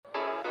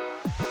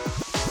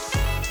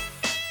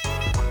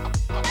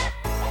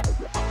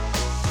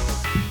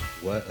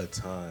What a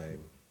time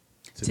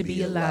to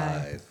be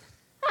alive.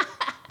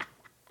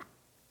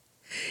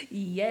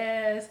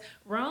 Yes.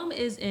 Rome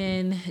is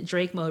in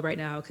Drake mode right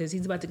now because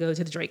he's about to go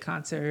to the Drake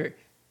concert.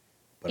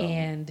 But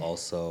I'm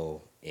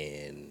also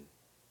in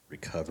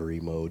recovery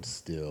mode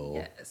still.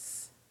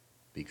 Yes.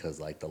 Because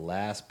like the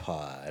last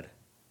pod,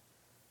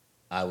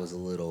 I was a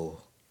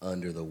little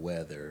under the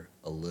weather,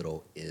 a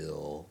little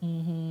ill,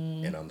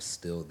 and I'm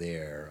still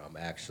there. I'm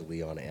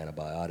actually on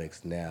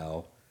antibiotics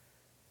now,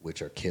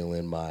 which are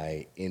killing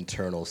my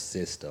internal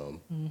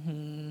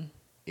system.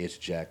 It's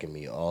jacking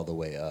me all the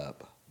way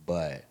up,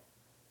 but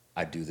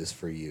I do this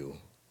for you.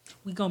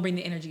 We gonna bring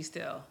the energy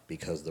still.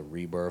 Because the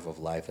rebirth of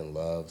life and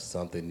love,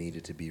 something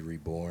needed to be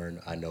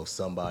reborn. I know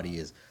somebody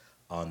is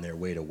on their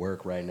way to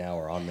work right now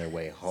or on their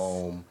way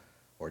home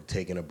or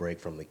taking a break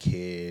from the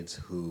kids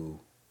who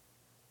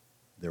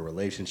their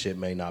relationship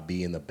may not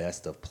be in the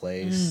best of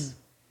place.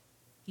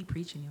 He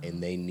preaching, y'all.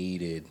 And they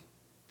needed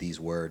these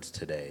words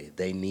today.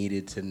 They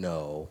needed to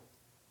know,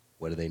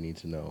 what do they need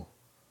to know?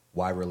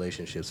 Why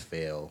relationships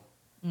fail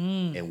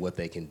and what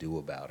they can do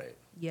about it.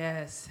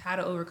 Yes, how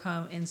to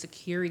overcome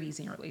insecurities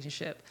in your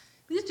relationship.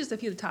 These are just a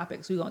few of the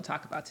topics we're going to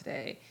talk about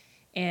today.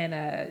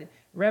 And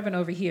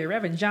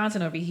Reverend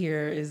Johnson over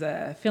here is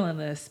feeling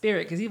the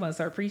spirit because he wants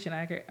to start preaching.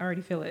 I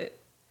already feel it.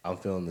 I'm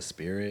feeling the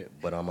spirit,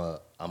 but I'm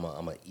a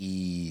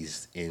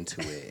ease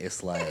into it.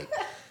 It's like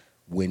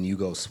when you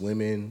go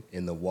swimming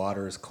and the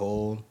water is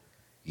cold,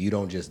 you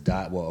don't just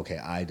dive. Well, okay,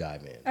 I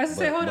dive in. I was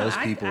say, hold on,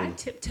 I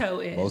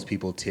tiptoe in. Most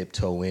people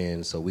tiptoe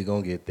in, so we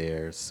gonna get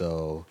there.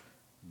 So,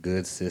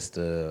 good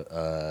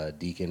sister,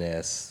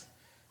 Deaconess,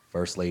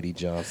 First Lady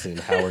Johnson,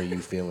 how are you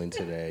feeling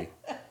today?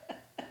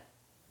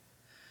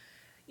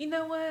 You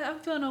know what? I'm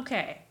feeling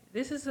okay.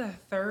 This is the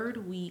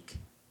third week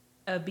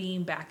of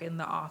being back in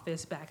the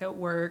office, back at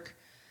work.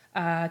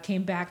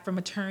 Came back from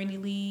maternity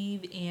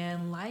leave,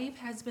 and life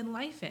has been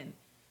lifing.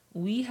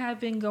 We have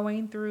been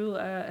going through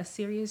a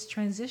serious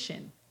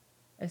transition,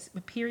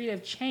 a period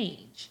of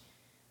change.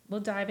 We'll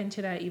dive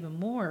into that even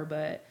more,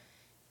 but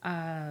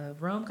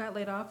Rome got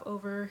laid off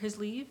over his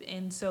leave,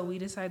 and so we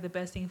decided the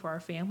best thing for our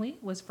family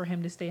was for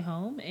him to stay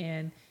home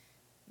and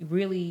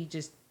really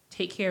just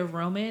take care of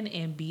Roman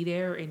and be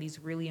there in these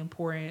really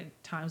important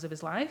times of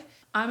his life.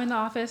 I'm in the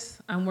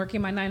office. I'm working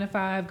my 9 to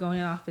 5, going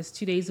in the office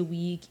 2 days a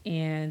week,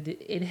 and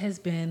it has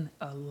been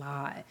a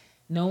lot.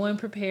 No one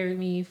prepared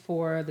me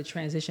for the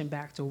transition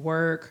back to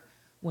work.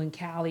 When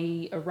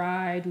Callie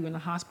arrived, we were in the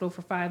hospital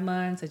for 5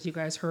 months, as you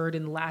guys heard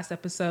in the last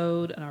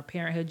episode on our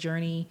parenthood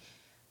journey.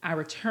 I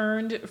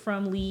returned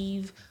from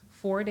leave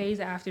 4 days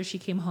after she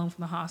came home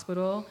from the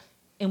hospital,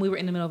 and we were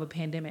in the middle of a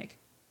pandemic.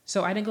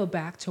 So I didn't go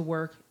back to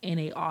work in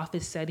an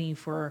office setting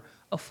for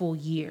a full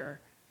year.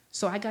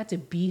 So I got to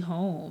be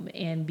home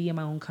and be in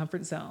my own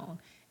comfort zone.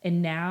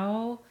 And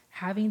now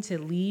having to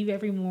leave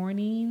every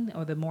morning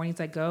or the mornings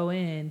I go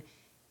in,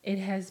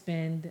 it's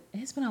been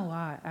a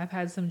lot. I've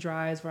had some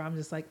drives where I'm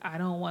just like, I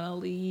don't want to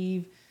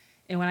leave.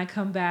 And when I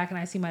come back and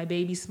I see my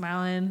baby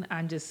smiling,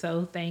 I'm just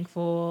so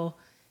thankful.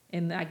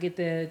 And I get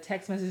the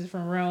text messages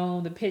from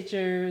Rome, the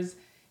pictures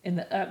and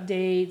the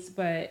updates.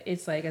 But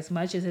it's like, as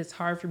much as it's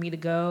hard for me to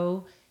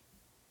go,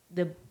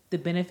 the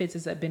benefits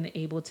is I've been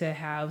able to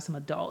have some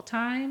adult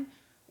time.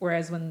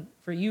 Whereas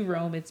for you,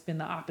 Rome, it's been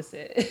the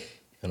opposite.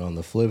 And on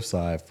the flip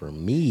side, for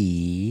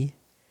me,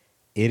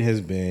 it has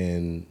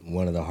been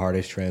one of the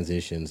hardest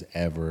transitions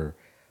ever,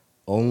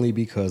 only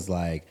because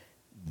like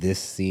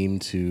this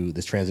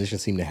transition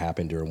seemed to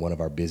happen during one of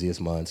our busiest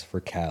months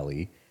for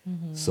Callie.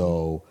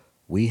 So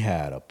we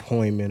had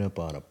appointment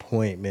upon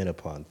appointment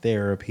upon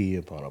therapy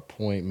upon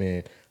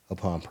appointment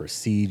upon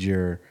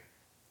procedure,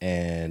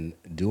 and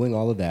doing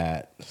all of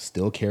that,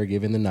 still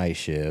caregiving the night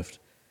shift,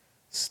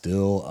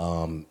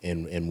 still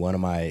in one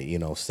of my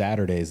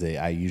Saturdays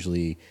that I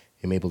usually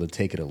am able to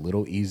take it a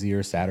little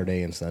easier,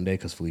 Saturday and Sunday,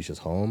 because Felicia's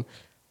home.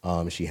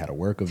 She had a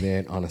work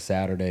event on a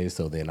Saturday,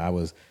 so then I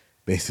was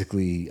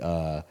basically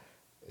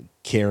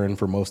caring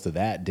for most of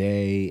that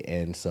day,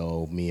 and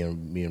so me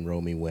and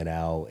Romy went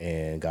out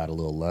and got a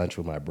little lunch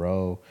with my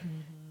bro,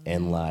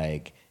 and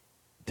like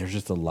there's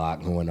just a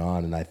lot going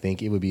on, and I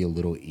think it would be a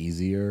little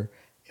easier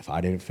if I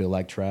didn't feel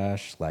like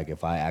trash, like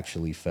if I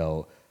actually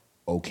felt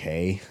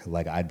okay,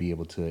 like I'd be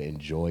able to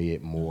enjoy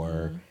it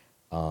more,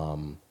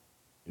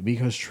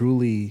 because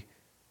truly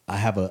I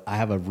have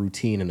a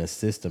routine and a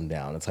system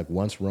down. It's like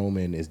once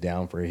Roman is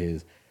down for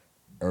his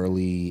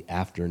early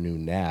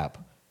afternoon nap,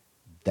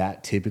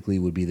 that typically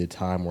would be the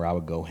time where I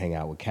would go hang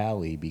out with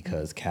Callie,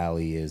 because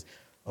Callie is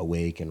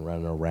awake and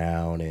running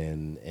around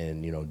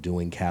and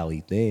doing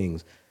Callie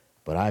things.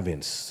 But I've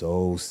been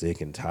so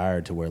sick and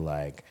tired to where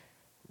like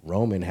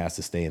Roman has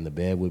to stay in the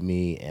bed with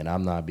me, and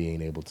I'm not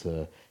being able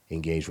to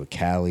engage with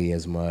Callie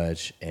as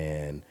much,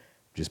 and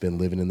just been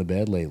living in the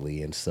bed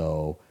lately. And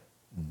so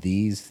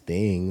these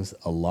things,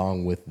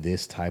 along with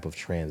this type of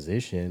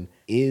transition,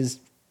 is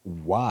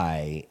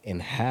why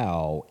and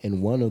how,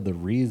 and one of the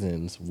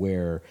reasons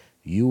where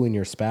you and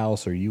your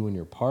spouse or you and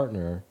your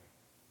partner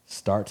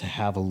start to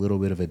have a little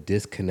bit of a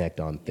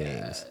disconnect on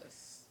things.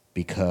 Yes.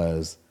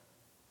 Because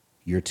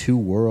your two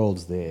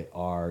worlds that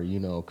are,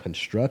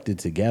 constructed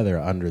together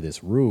under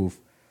this roof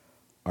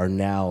are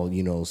now,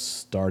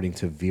 starting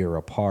to veer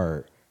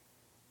apart.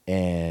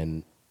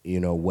 And,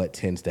 what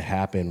tends to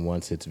happen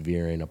once it's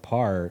veering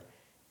apart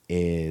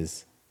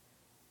is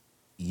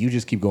you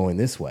just keep going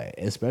this way,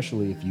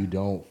 especially if you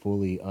don't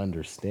fully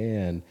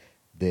understand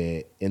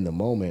that in the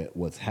moment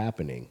what's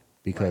happening,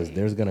 because Right.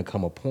 there's going to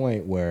come a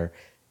point where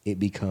it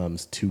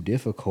becomes too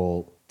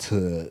difficult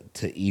to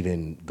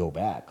even go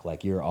back.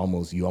 Like you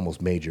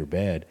almost made your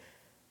bed.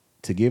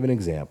 To give an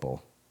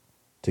example,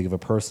 to give a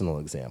personal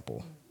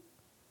example,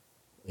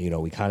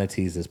 we kind of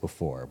teased this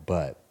before,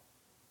 but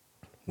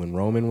when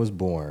Roman was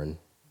born,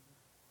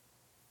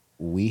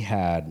 we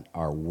had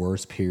our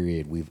worst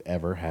period we've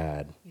ever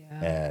had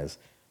Yeah. as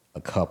a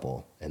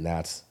couple. And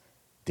that's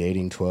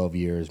dating 12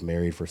 years,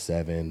 married for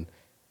 7,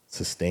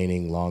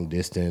 sustaining long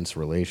distance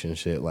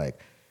relationship. Like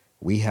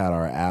we had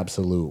our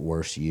absolute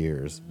worst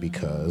years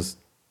because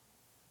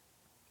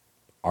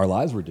our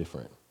lives were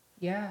different.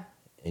 Yeah.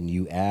 And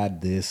you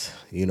add this,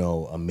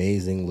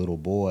 amazing little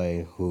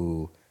boy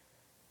who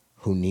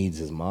needs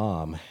his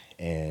mom.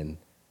 And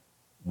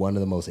one of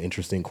the most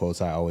interesting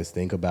quotes I always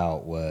think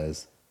about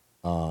was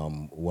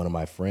one of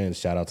my friends,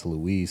 shout out to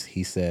Luis,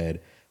 he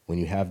said, when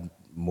you have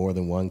more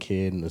than one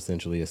kid and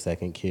essentially a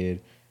second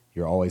kid,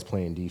 you're always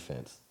playing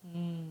defense.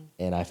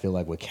 And I feel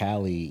like with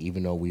Callie,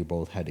 even though we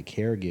both had to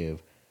caregive,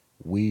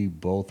 we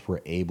both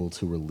were able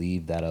to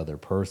relieve that other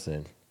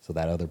person so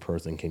that other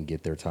person can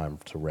get their time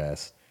to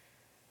rest.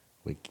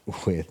 With,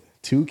 with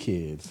 2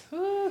 kids,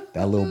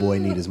 that little boy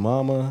need his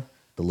mama,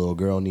 the little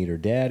girl need her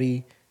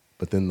daddy,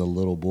 but then the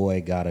little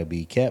boy gotta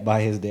be kept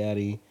by his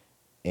daddy,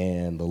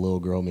 and the little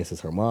girl misses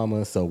her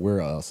mama. So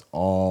we're us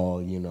all,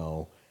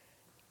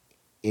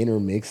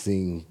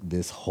 intermixing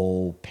this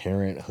whole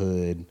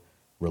parenthood,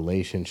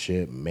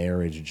 relationship,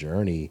 marriage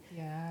journey.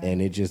 Yeah.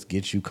 And it just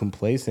gets you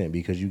complacent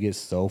because you get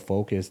so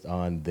focused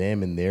on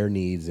them and their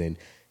needs, and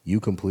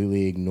you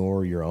completely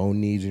ignore your own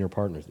needs and your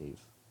partner's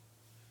needs.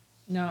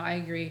 No, I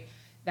agree.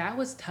 That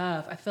was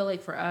tough. I feel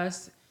like for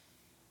us,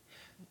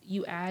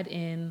 you add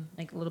in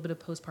like a little bit of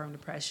postpartum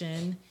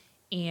depression.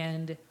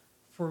 And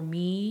for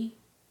me,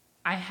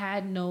 I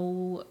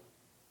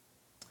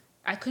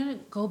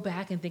couldn't go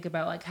back and think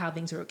about like how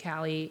things were with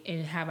Callie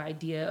and have an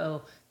idea,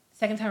 oh,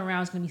 second time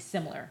around it's going to be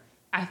similar.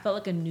 I felt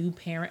like a new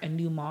parent, a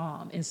new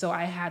mom. And so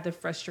I had the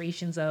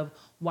frustrations of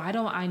why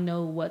don't I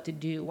know what to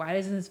do? Why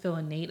doesn't this feel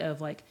innate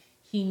of like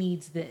he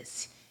needs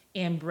this?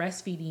 And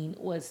breastfeeding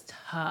was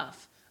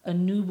tough. A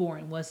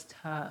newborn was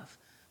tough.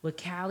 With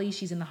Callie,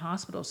 she's in the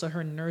hospital, so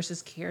her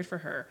nurses cared for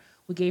her.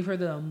 We gave her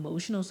the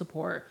emotional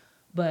support,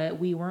 but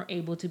we weren't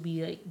able to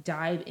be like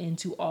dive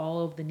into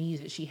all of the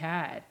needs that she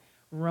had.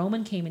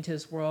 Roman came into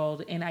this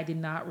world, and I did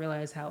not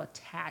realize how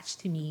attached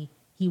to me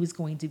he was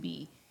going to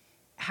be.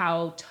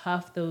 How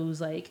tough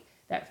those like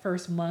that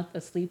first month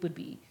of sleep would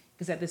be,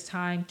 because at this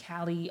time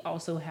Callie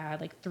also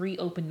had like 3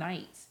 open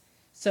nights.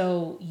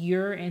 So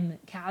you're in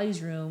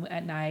Callie's room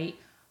at night,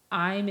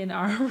 I'm in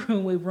our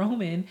room with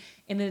Roman,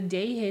 and then the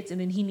day hits,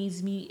 and then he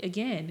needs me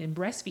again in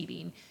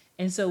breastfeeding.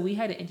 And so we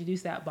had to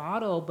introduce that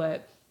bottle,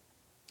 but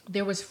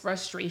there was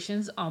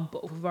frustrations on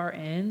both of our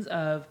ends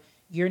of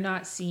you're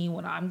not seeing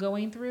what I'm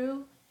going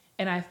through.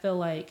 And I feel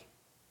like,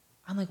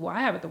 I'm like, well, I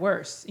have it the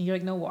worst. And you're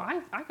like, no,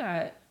 well, I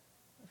got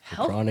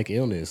health. Chronic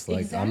illness.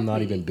 Like I'm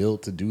not even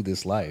built to do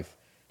this life.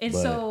 And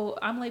But so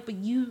I'm like, but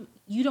you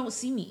don't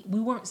see me.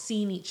 We weren't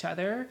seeing each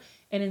other.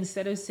 And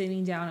instead of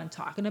sitting down and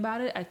talking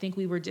about it, I think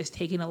we were just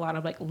taking a lot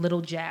of like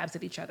little jabs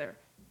at each other.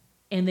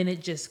 And then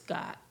it just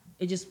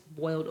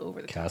boiled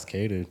over the top.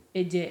 cascaded.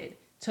 It did,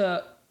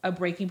 to a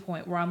breaking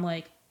point where I'm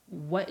like,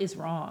 what is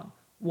wrong?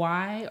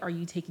 Why are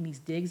you taking these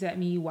digs at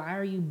me? Why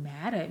are you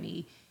mad at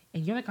me?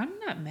 And you're like, I'm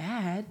not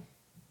mad.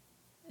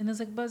 And it's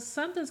like, but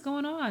something's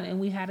going on. And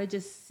we had to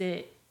just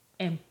sit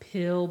and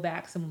peel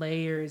back some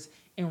layers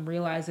and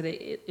realize that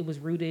it was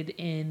rooted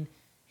in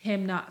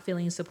him not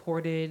feeling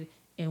supported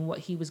in what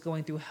he was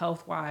going through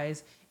health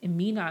wise, and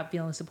me not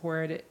feeling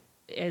supported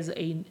as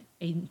a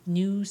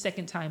new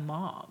second time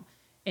mom,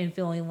 and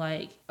feeling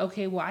like,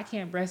 okay, well, I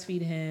can't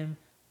breastfeed him.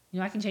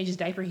 I can change his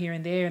diaper here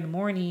and there in the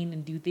morning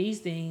and do these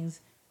things,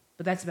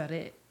 but that's about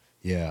it.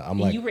 Yeah, I'm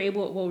And like, you were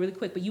able, well, really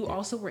quick, but you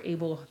also were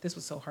able, this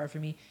was so hard for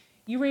me.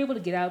 You were able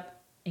to get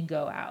up and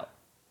go out.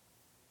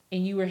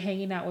 And you were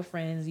hanging out with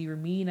friends, you were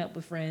meeting up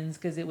with friends,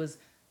 because it was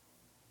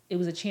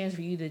a chance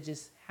for you to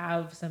just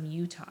have some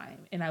you time.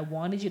 And I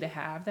wanted you to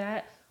have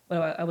that,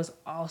 but I was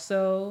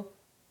also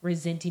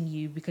resenting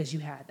you because you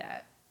had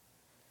that.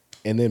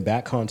 and then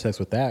back context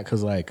with that,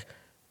 because like,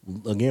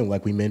 again,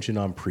 like we mentioned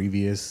on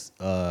previous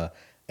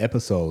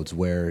episodes,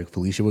 where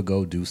Felicia would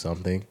go do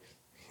something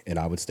and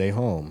I would stay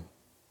home.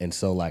 And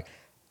so like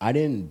I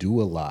didn't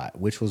do a lot,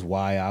 which was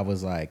why I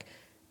was like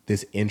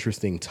this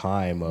interesting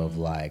time of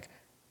like,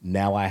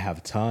 now I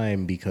have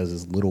time because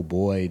this little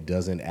boy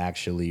doesn't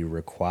actually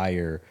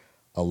require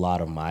a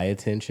lot of my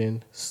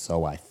attention.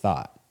 So I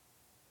thought.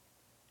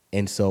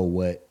 And so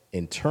what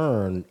in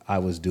turn I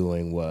was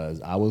doing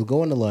was I was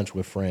going to lunch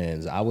with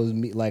friends. I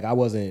wasn't,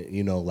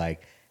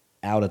 like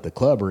out at the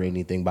club or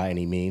anything by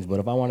any means, but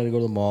if I wanted to go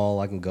to the mall,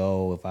 I can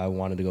go. If I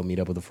wanted to go meet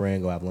up with a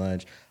friend, go have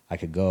lunch, I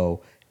could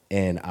go.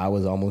 And I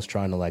was almost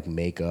trying to like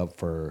make up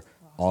for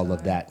all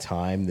of that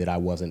time that I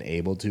wasn't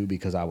able to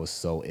because I was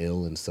so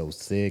ill and so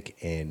sick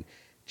and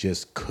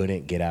just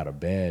couldn't get out of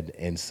bed.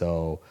 And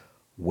so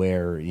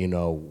where,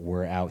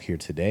 we're out here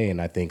today,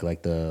 and I think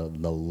like the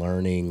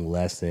learning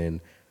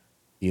lesson,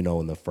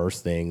 and the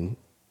first thing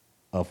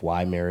of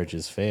why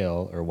marriages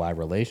fail or why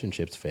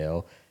relationships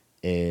fail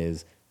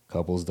is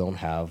couples don't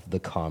have the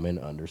common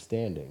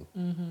understanding.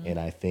 And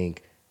I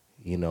think,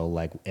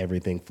 like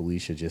everything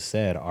Felicia just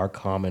said, our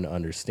common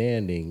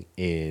understanding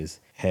is,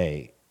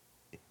 hey,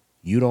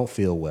 you don't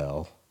feel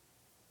well.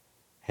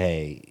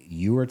 Hey,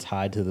 you are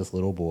tied to this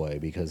little boy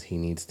because he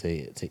needs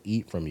to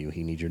eat from you.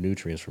 He needs your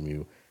nutrients from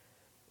you.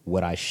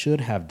 What I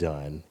should have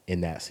done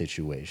in that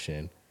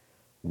situation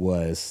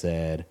was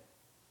said,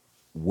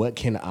 what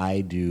can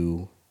I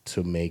do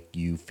to make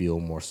you feel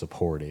more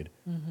supported?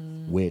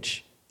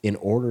 Which in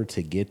order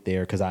to get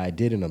there, because I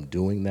did end up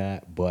doing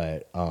that,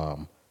 but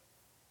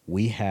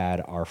we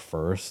had our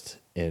first,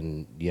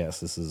 and yes,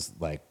 this is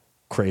like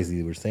crazy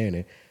that we're saying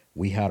it,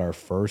 we had our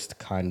first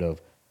kind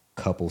of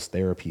couples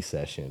therapy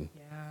session.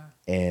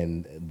 Yeah.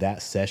 And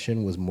that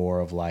session was more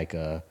of like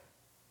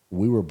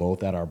we were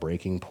both at our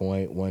breaking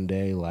point one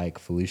day. Like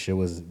Felicia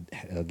was,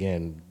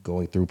 again,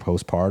 going through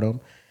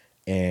postpartum.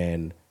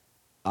 And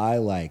I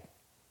like,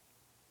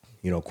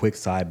 quick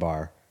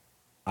sidebar,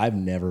 I've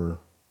never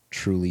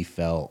truly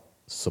felt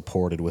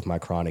supported with my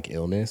chronic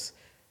illness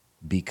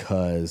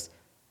because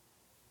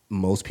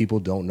most people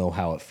don't know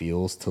how it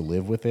feels to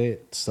live with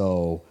it.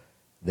 So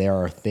there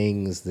are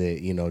things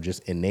that,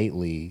 just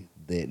innately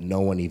that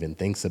no one even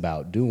thinks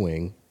about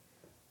doing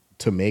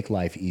to make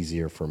life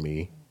easier for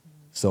me.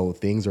 So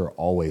things are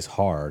always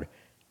hard.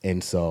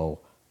 And so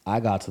I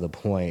got to the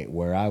point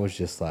where I was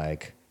just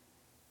like,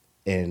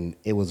 and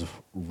it was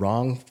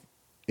wrong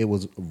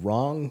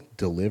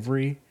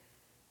delivery,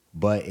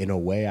 but in a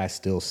way I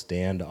still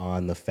stand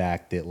on the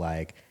fact that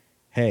like,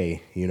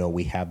 hey,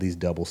 we have these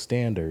double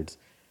standards.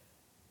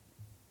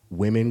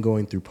 Women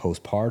going through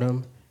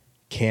postpartum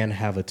can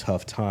have a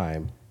tough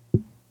time,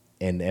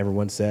 and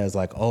everyone says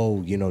like,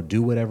 oh,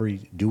 do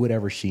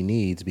whatever she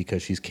needs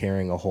because she's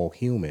carrying a whole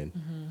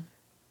human.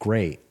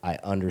 Great, I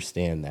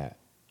understand that.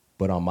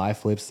 But on my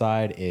flip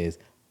side is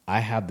I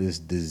have this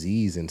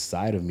disease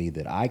inside of me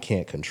that I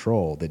can't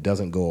control, that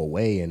doesn't go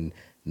away in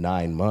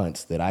 9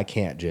 months, that I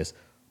can't just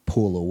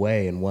pull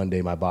away and one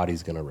day my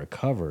body's going to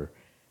recover.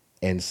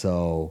 And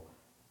so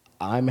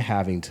I'm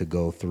having to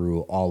go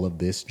through all of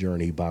this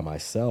journey by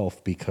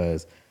myself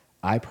because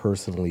I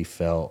personally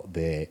felt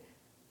that,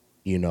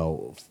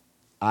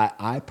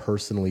 I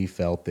personally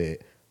felt that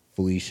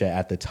Felicia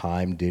at the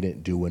time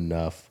didn't do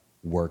enough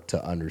work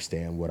to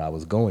understand what I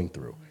was going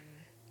through.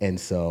 And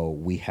so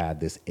we had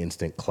this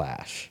instant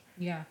clash.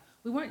 Yeah.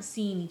 We weren't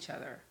seeing each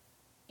other.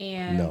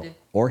 And No,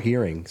 or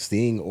hearing,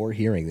 seeing or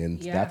hearing.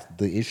 And that's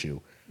the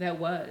issue. That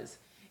was.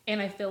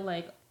 And I feel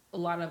like a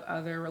lot of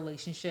other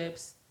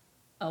relationships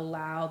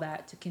allow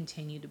that to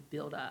continue to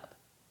build up.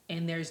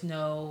 And there's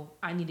no,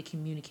 I need to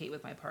communicate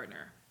with my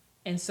partner.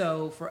 And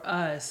so for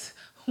us,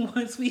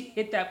 once we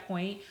hit that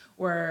point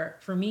where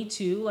for me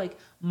too, like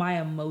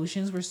my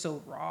emotions were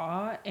so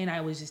raw and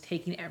I was just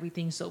taking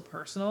everything so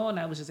personal. And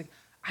I was just like,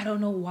 I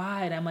don't know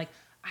why. And I'm like,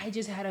 I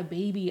just had a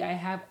baby. I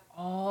have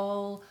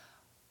all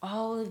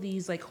of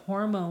these like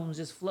hormones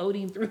just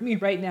floating through me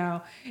right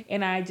now.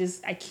 And I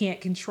can't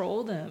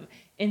control them.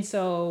 And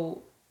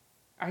so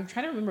I'm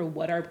trying to remember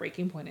what our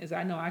breaking point is.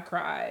 I know I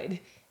cried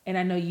and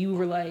I know you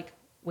were like,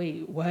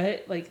 wait,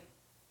 what? Like,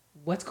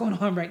 what's going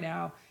on right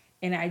now?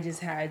 And I just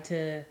had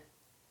to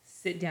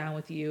sit down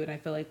with you. And I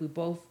feel like we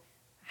both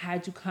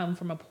had to come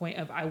from a point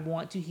of, I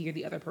want to hear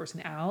the other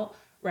person out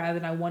rather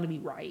than I want to be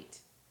right.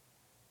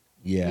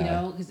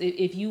 Yeah. Because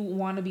if you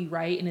want to be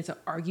right and it's an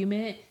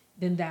argument,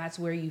 then that's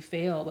where you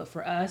fail. But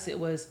for us, it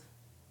was,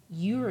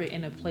 you are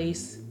in a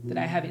place that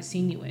I haven't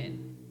seen you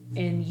in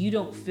and you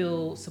don't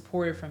feel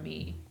supported from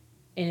me.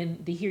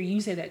 And to hear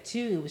you say that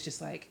too, it was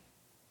just like,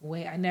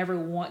 wait, I never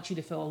want you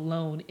to feel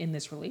alone in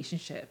this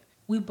relationship.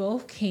 We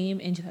both came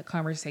into that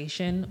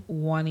conversation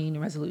wanting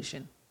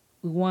resolution.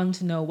 We wanted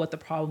to know what the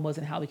problem was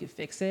and how we could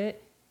fix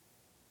it.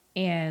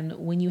 And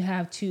when you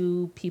have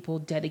two people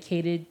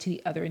dedicated to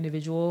the other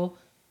individual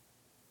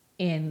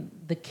and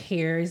the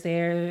care is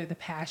there, the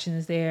passion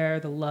is there,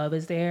 the love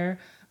is there,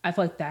 I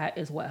feel like that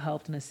is what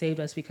helped and has saved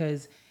us,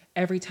 because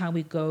every time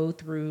we go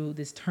through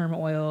this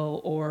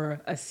turmoil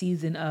or a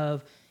season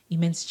of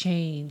immense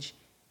change,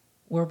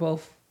 we're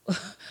both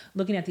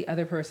looking at the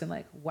other person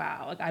like,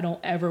 wow, like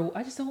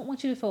I just don't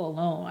want you to feel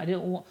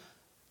alone.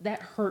 That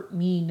hurt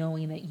me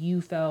knowing that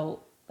you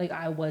felt like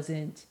I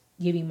wasn't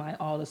giving my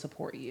all to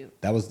support you.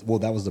 That was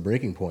the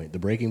breaking point. The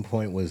breaking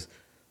point was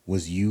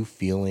you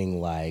feeling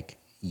like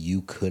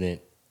you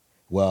couldn't,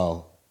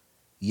 well,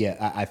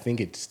 yeah, I think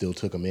it still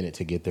took a minute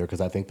to get there,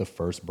 because I think the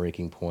first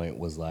breaking point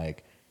was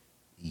like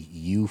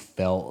you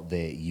felt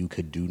that you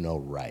could do no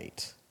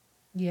right.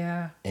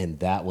 Yeah. And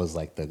that was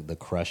like the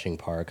crushing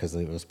part, because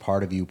it was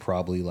part of you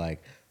probably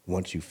like,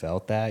 once you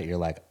felt that, you're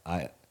like,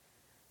 I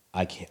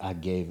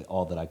gave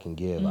all that I can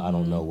give. I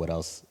don't know what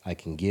else I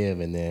can give.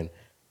 And then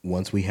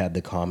once we had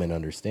the common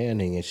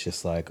understanding, it's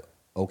just like,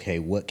 okay,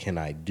 what can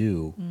I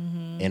do?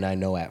 And I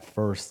know at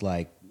first,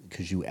 like,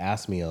 because you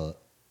asked me a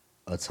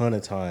ton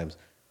of times,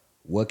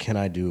 what can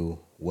I do?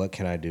 What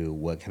can I do?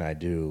 What can I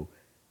do?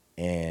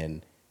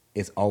 And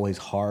it's always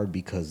hard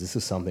because this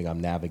is something I'm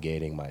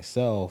navigating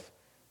myself,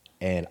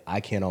 and I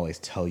can't always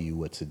tell you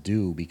what to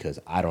do because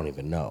I don't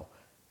even know.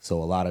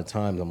 So a lot of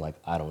times I'm like,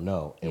 I don't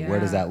know. And where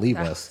does Yeah. that leave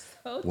That us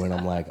was so when I'm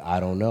tough. like, I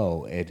don't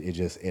know?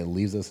 It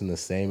leaves us in the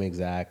same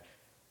exact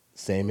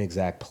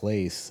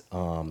place.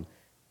 And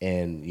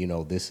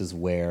this is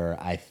where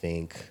I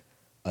think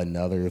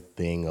another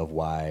thing of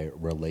why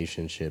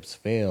relationships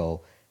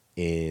fail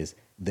is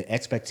the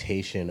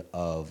expectation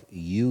of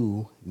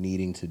you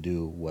needing to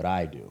do what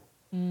I do,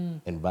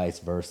 and vice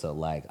versa.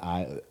 Like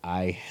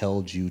I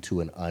held you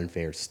to an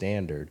unfair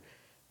standard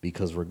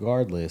because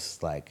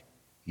regardless, like,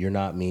 you're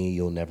not me,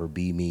 you'll never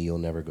be me, you'll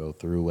never go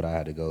through what I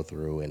had to go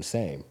through, and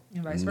same.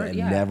 And vice versa.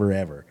 Yeah. Never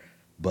ever.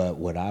 But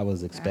what I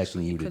was expecting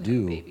Actually, you you to couldn't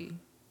have a do baby.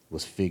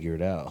 was figure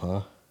it out,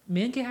 huh?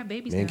 Men can have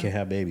babies Men now. can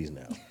have babies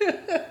now.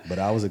 But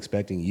I was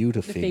expecting you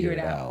to figure it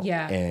out.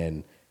 Yeah.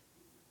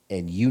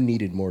 And you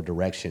needed more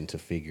direction to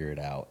figure it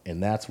out.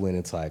 And that's when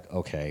it's like,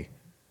 okay,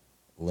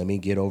 let me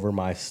get over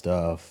my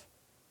stuff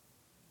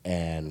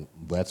and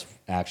let's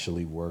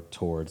actually work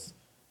towards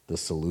the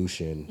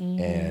solution.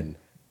 And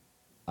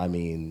I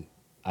mean,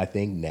 I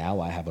think now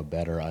I have a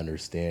better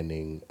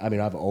understanding. I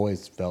mean, I've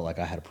always felt like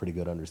I had a pretty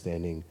good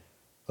understanding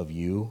of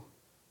you,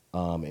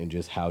 and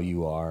just how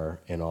you are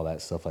and all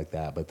that stuff like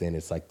that. But then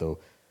it's like the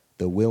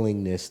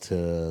willingness to,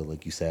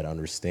 like you said,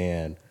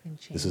 understand And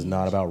this is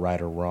not change. about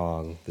right or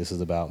wrong. This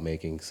is about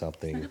making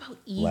something It's not about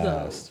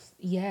last. egos.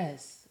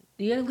 Yes.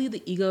 You gotta leave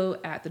the ego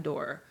at the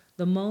door.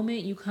 The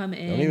moment you come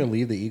in, Don't even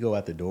leave the ego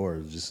at the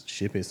door. Just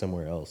ship it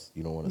somewhere else.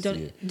 You don't want to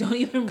see it. don't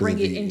even 'Cause bring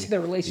if it you- into the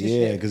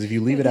relationship. Yeah, because if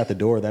you leave it at the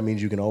door, that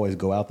means you can always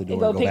go out the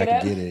door and go pick back it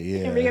up and get it.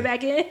 Yeah. and bring it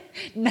back in.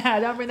 Nah,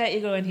 don't bring that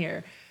ego in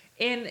here.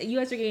 And you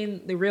guys are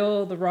getting the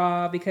real, the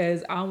raw,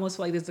 because I almost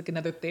feel like there's like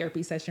another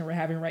therapy session we're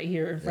having right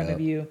here in front of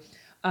you.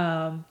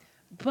 And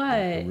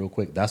But real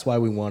quick, that's why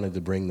we wanted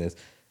to bring this,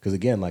 because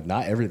again, like,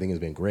 not everything has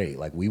been great.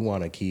 Like, we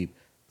want to keep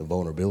the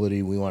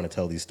vulnerability. We want to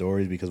tell these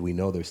stories because we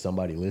know there's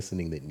somebody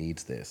listening that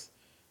needs this.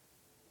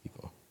 Keep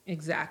going.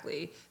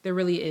 exactly, there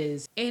really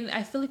is. And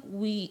I feel like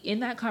in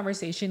that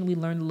conversation, we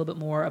learned a little bit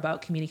more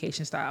about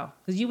communication style.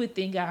 Because you would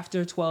think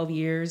after 12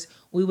 years,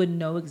 we would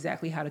know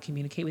exactly how to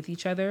communicate with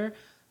each other.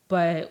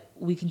 But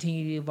we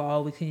continue to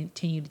evolve. We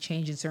continue to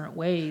change in certain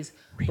ways.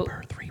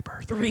 Rebirth.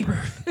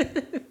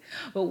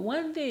 But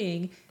one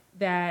thing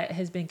that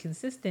has been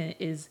consistent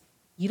is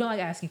you don't like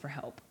asking for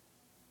help.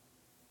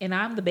 And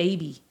I'm the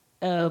baby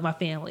of my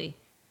family.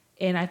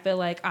 And I feel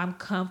like I'm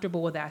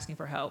comfortable with asking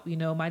for help. You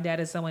know, my dad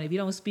is someone, if you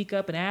don't speak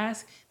up and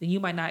ask, then you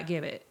might not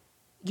get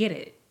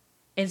it.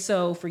 And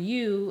so for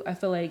you, I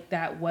feel like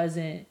that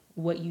wasn't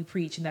what you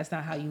preach, and that's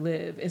not how you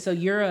live. And so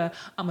I'm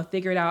gonna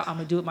figure it out. I'm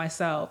gonna do it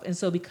myself. And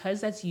so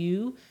because that's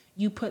you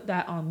put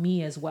that on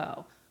me as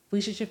well.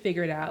 Felicia should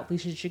figure it out.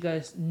 Felicia should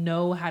just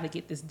know how to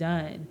get this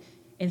done.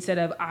 Instead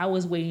of I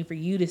was waiting for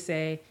you to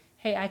say,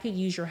 hey, I could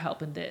use your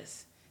help in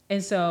this.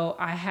 And so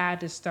I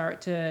had to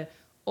start to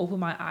open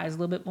my eyes a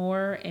little bit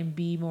more and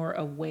be more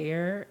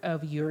aware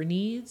of your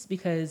needs,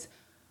 because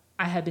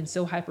I had been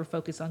so hyper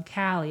focused on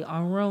Callie,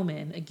 on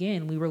Roman.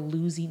 Again, we were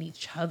losing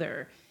each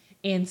other.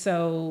 And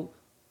so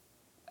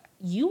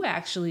you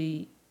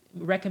actually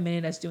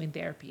recommended us doing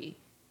therapy.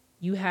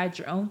 You had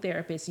your own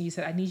therapist and you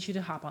said, I need you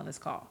to hop on this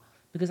call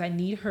because I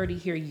need her to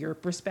hear your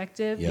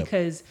perspective. Yep.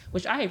 Because,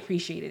 which I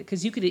appreciated,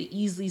 because you could have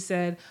easily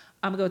said,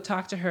 I'm gonna go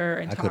talk to her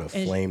and I talk. could have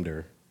flamed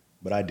her,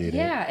 but I didn't.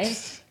 Yeah.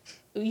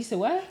 And you said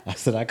what? I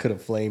said I could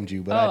have flamed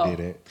you, but I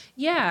didn't.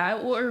 Yeah.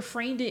 Or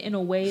framed it in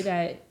a way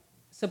that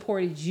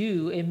supported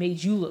you and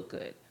made you look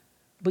good.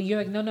 But you're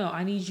like, no,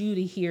 I need you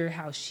to hear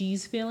how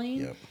she's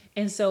feeling. Yep.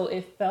 And so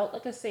it felt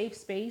like a safe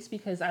space,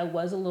 because I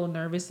was a little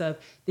nervous of,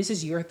 this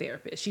is your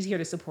therapist. She's here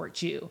to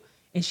support you.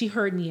 And she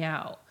heard me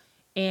out.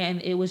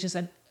 And it was just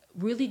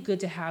really good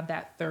to have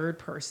that third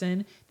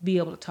person to be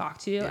able to talk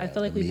to. Yeah, I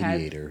feel like the we've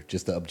mediator,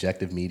 just the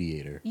objective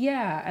mediator.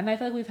 Yeah, and I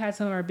feel like we've had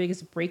some of our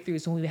biggest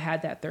breakthroughs when we've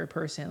had that third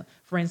person.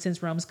 For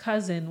instance, Rome's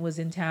cousin was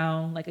in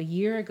town like a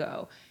year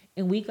ago,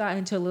 and we got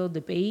into a little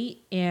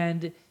debate,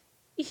 and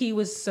he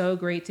was so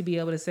great to be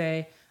able to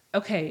say,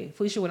 okay,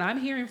 Felicia, what I'm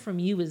hearing from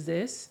you is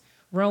this.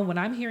 Rome, what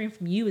I'm hearing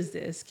from you is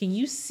this. Can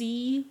you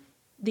see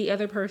the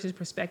other person's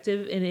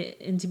perspective?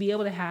 And to be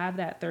able to have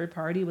that third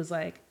party was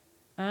like,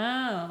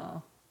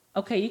 oh,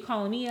 okay, you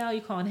calling me out,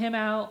 you calling him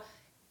out.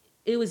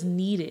 It was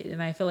needed.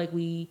 And I feel like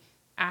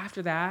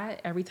after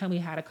that, every time we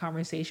had a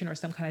conversation or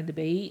some kind of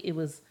debate, it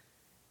was,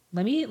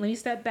 let me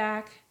step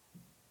back.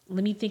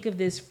 Let me think of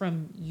this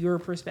from your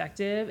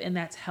perspective. And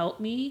that's helped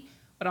me.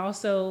 But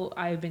also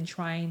I've been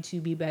trying to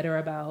be better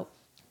about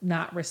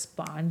not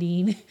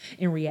responding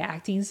and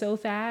reacting so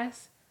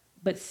fast.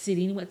 but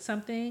sitting with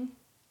something,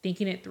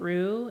 thinking it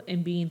through,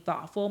 and being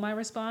thoughtful in my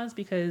response,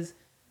 because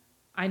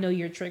I know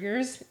your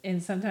triggers.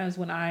 And sometimes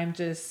when I'm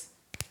just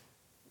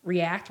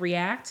react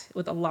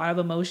with a lot of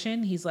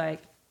emotion, he's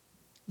like,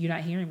 you're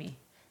not hearing me.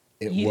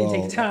 You didn't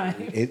take the time.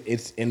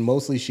 It's and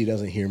mostly she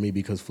doesn't hear me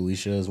because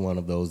Felicia is one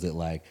of those that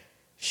like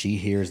she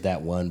hears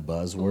that one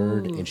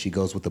buzzword and she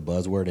goes with the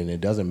buzzword, and it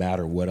doesn't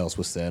matter what else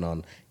was said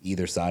on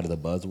either side of the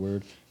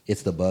buzzword.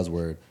 It's the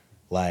buzzword.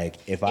 Like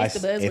if I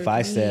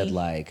said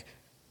like,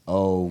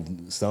 oh,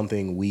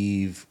 something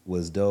weave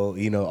was dope,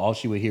 you know, all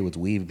she would hear was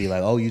weave, be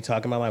like, oh, you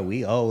talking about my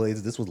weave? Oh,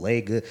 this was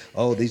laid good.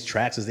 Oh, these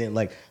tracks is in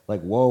like whoa,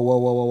 whoa, whoa,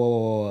 whoa, whoa, whoa,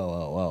 whoa,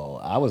 whoa,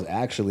 whoa. I was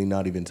actually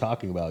not even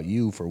talking about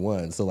you for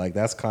one. So like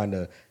that's kind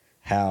of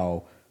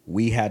how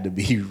we had to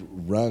be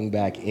rung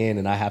back in,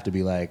 and I have to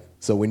be like,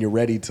 so when you're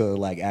ready to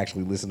like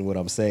actually listen to what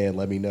I'm saying,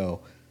 let me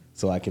know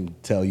so I can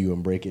tell you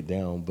and break it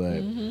down.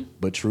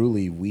 But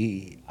truly,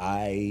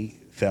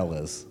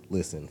 fellas,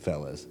 listen,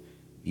 fellas,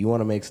 you want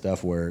to make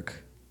stuff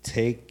work,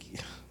 I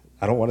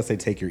don't want to say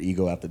take your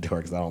ego out the door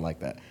because I don't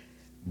like that.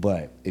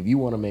 But if you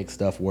want to make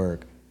stuff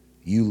work,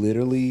 you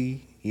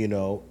literally, you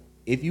know,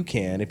 if you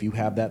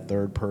have that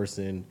third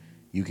person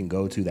you can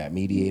go to, that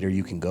mediator,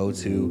 you can go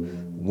to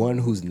one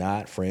who's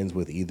not friends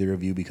with either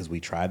of you, because we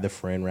tried the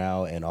friend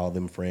route and all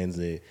them friends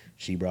that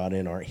she brought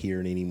in aren't here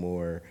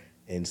anymore.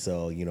 And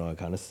so, you know, I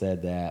kind of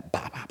said that.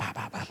 But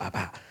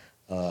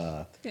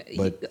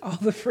all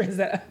the friends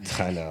that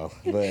I know,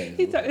 but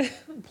he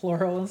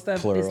plural and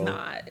stuff. plural,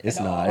 It's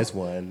not. it's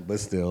one,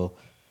 but still,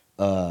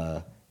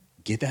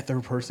 get that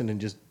third person and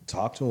just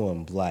talk to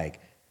them. Like,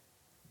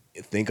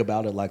 think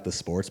about it like the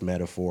sports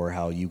metaphor,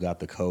 how you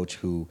got the coach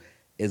who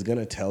is going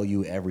to tell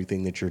you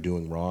everything that you're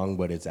doing wrong,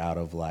 but it's out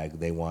of like,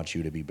 they want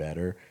you to be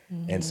better.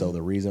 And so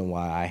the reason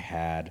why I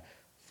had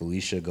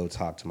Felicia go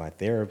talk to my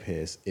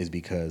therapist is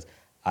because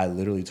I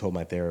literally told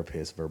my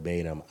therapist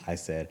verbatim, I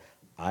said,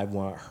 I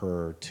want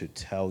her to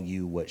tell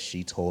you what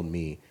she told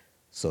me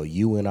so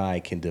you and I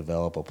can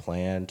develop a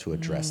plan to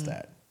address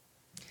that.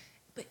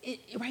 But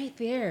right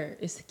there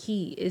is the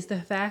key, is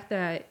the fact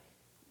that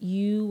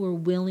you were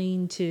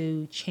willing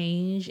to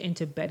change and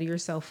to better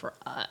yourself for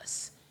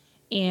us.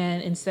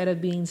 And instead of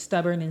being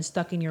stubborn and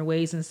stuck in your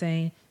ways and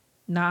saying,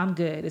 nah, I'm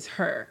good, it's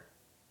her.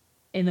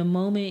 And the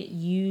moment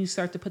you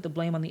start to put the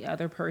blame on the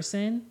other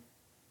person,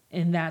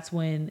 and that's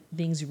when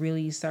things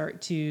really you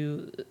start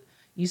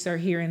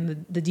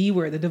hearing the D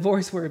word, the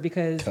divorce word,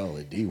 because... Call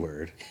it D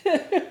word.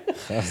 I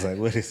was like,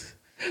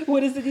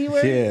 what is the D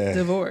word? Yeah.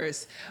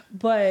 Divorce.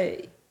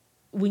 But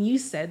when you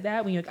said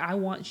that, when you're like, I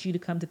want you to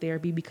come to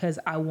therapy because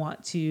I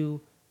want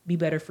to be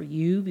better for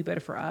you, be better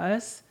for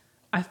us,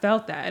 I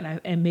felt that, and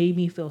it made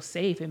me feel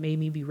safe. It made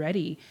me be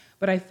ready.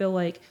 But I feel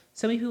like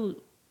so many people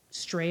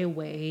stray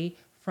away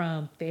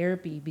from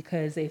therapy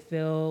because they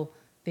feel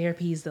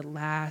therapy is the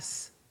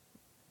last...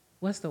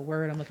 What's the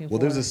word I'm looking for? Well,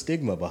 there's a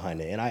stigma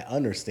behind it, and I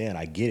understand.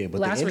 I get it. But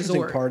Last the interesting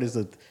resort. part is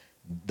that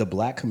the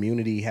Black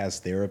community has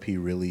therapy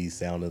really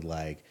sounded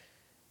like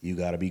you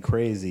got to be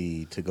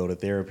crazy to go to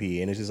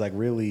therapy. And it's just like,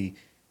 really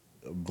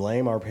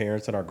blame our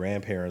parents and our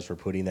grandparents for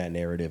putting that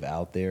narrative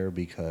out there,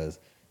 because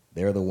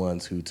they're the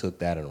ones who took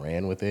that and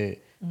ran with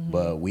it.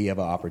 But we have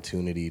an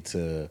opportunity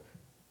to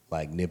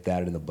like nip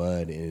that in the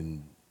bud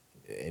and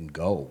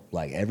go.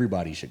 Like,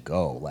 everybody should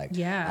go. Like,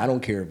 Yeah. I don't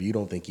care if you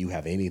don't think you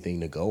have anything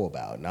to go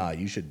about. Nah,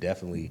 you should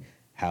definitely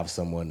have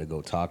someone to go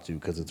talk to,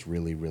 because it's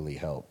really, really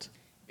helped.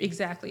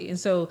 Exactly. And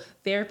so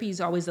therapy is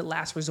always the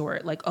last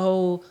resort. Like,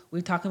 oh,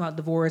 we're talking about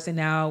divorce and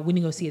now we need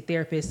to go see a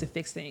therapist to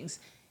fix things.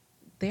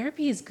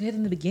 Therapy is good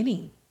in the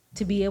beginning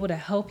to be able to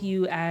help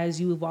you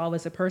as you evolve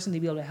as a person, to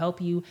be able to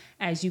help you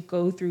as you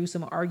go through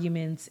some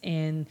arguments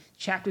and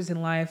chapters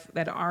in life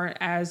that aren't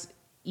as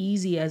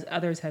easy as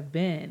others have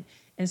been.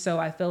 And so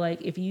I feel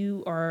like if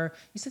you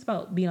said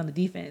about being on the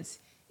defense,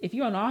 if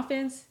you're on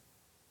offense,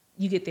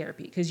 you get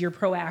therapy because you're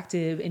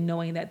proactive in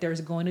knowing that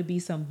there's going to be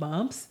some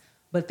bumps,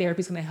 but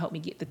therapy is going to help me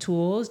get the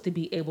tools to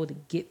be able to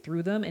get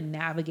through them and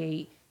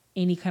navigate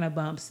any kind of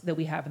bumps that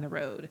we have in the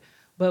road.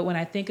 But when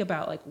I think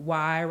about like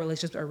why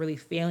relationships are really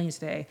failing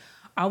today,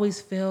 I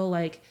always feel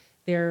like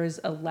there's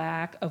a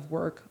lack of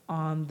work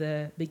on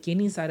the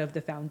beginning side of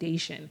the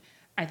foundation.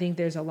 I think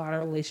there's a lot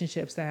of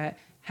relationships that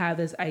have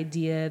this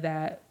idea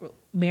that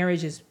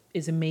marriage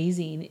is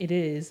amazing. It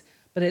is,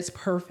 but it's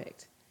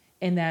perfect.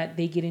 And that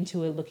they get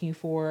into it looking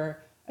for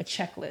a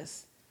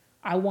checklist.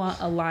 I want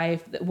a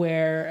life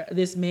where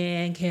this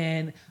man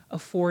can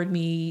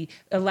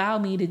allow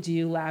me to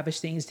do lavish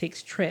things,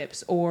 takes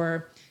trips,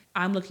 or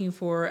I'm looking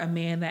for a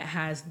man that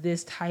has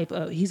this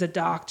he's a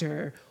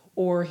doctor,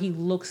 or he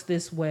looks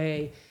this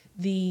way.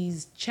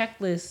 These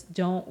checklists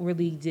don't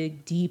really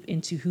dig deep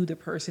into who the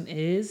person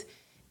is.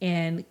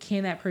 And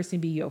can that person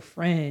be your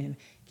friend?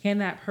 Can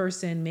that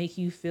person make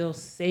you feel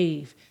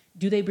safe?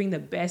 Do they bring the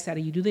best out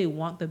of you? Do they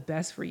want the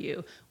best for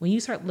you? When you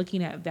start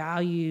looking at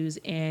values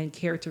and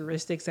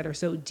characteristics that are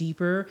so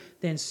deeper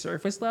than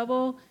surface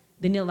level,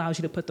 then it allows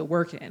you to put the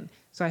work in.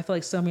 So I feel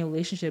like so many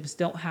relationships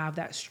don't have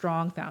that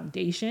strong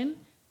foundation.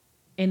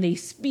 and they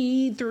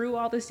speed through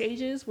all the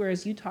stages.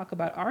 Whereas you talk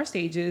about our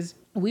stages,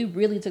 we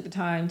really took the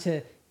time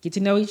to get to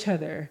know each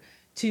other,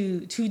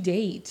 to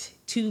date,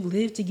 to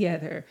live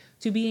together,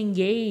 to be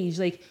engaged.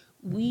 Like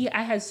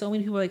I had so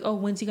many people like, oh,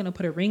 when's he gonna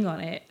put a ring on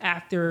it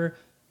after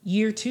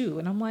year 2?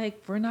 And I'm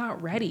like, we're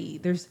not ready.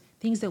 There's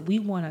things that we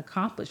want to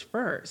accomplish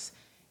first.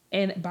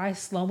 And by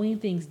slowing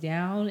things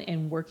down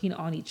and working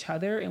on each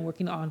other and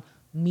working on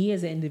me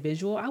as an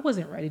individual, I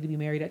wasn't ready to be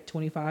married at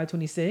 25,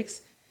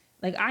 26.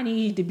 Like I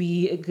need to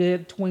be a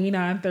good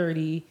 29,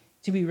 30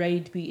 to be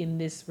ready to be in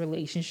this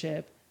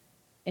relationship,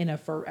 in a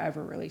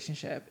forever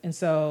relationship. And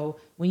so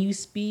when you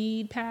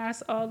speed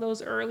past all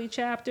those early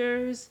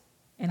chapters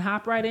and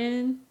hop right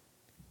in,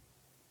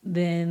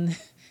 then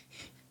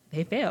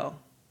they fail.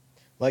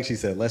 Like she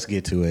said, let's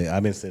get to it.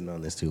 I've been sitting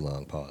on this too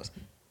long. Pause.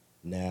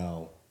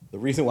 Now, the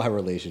reason why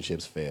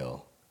relationships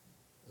fail,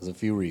 there's a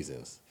few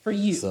reasons. For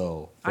you.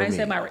 So for I me,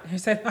 said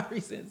my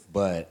reasons.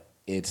 But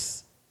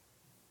it's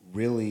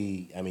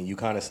really, I mean, you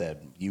kind of said,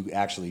 you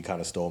actually kind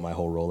of stole my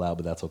whole rollout,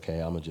 but that's okay.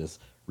 I'm going to just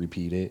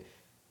repeat it.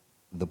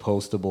 The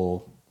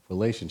postable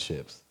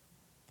relationships.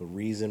 The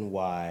reason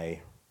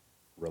why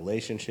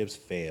relationships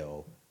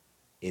fail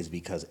is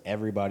because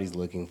everybody's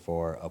looking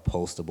for a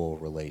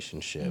postable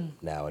relationship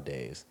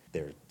nowadays.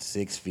 They're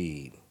 6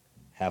 feet,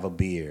 have a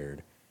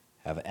beard,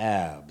 have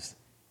abs,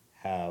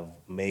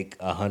 make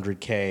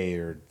 100K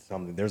or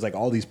something. There's like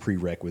all these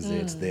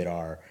prerequisites that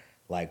are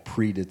like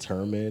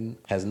predetermined.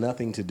 Has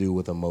nothing to do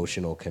with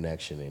emotional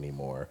connection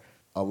anymore.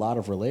 A lot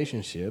of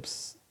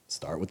relationships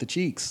start with the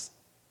cheeks.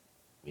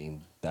 I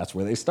mean, that's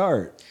where they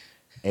start.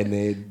 And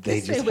then they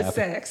just with have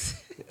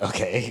sex.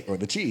 Okay, or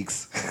the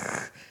cheeks.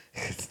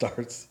 It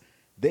starts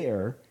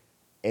there,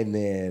 and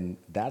then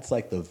that's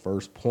like the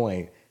first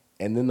point,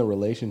 and then the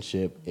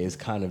relationship is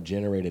kind of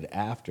generated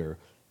after.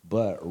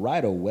 But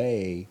right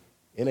away,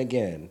 and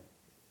again,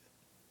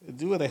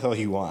 do what the hell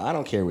you want. I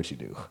don't care what you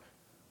do.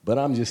 But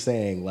I'm just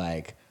saying,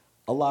 like,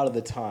 a lot of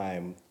the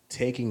time,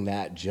 taking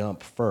that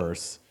jump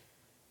first,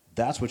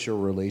 that's what your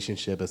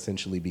relationship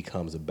essentially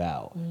becomes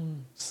about.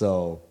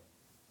 So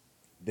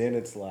then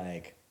it's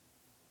like,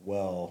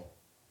 well,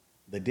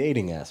 the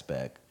dating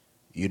aspect,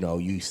 you know,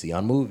 you see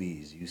on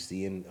movies, you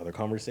see in other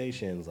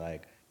conversations,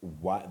 like,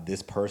 what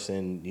this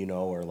person, you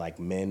know, or like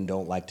men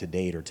don't like to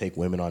date or take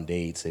women on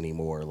dates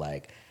anymore,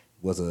 like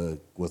was a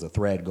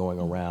thread going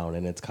around.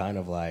 And it's kind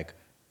of like,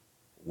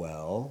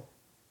 well,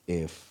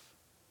 if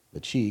the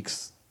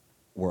cheeks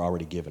were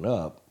already given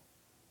up,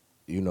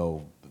 you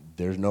know,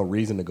 there's no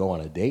reason to go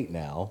on a date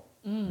now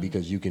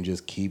because you can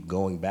just keep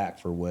going back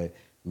for what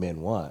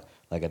men want.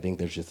 Like, I think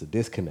there's just a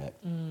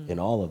disconnect in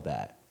all of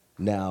that.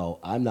 Now,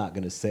 I'm not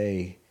going to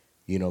say,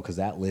 you know, because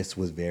that list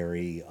was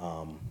very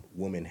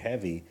woman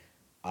heavy.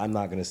 I'm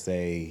not going to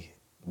say,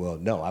 well,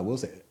 no, I will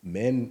say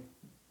men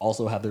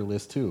also have their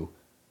list too.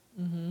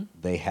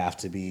 They have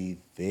to be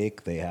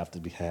thick. They have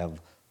to have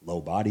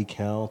low body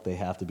count. They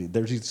have to be,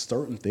 there's these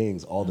certain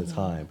things all the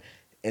time.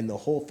 And the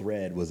whole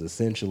thread was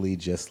essentially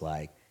just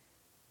like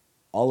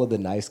all of the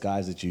nice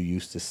guys that you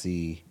used to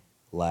see,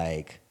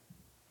 like,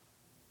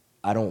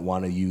 I don't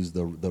want to use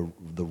the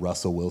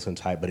Russell Wilson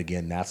type, but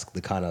again, that's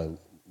the kind of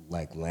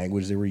like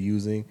language they were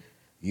using.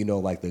 You know,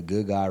 like the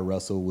good guy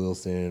Russell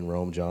Wilson,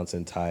 Rome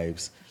Johnson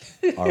types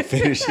are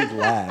finishing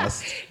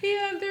last.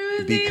 Yeah, threw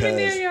his name in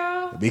there,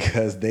 y'all.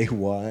 Because they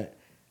want,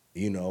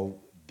 you know,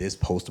 this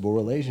postable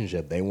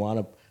relationship. They want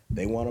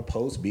to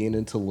post being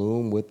in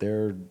Tulum with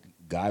their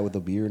guy with a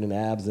beard and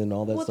abs and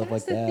all that stuff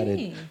like that.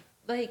 Thing.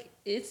 Like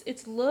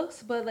it's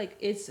looks, but like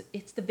it's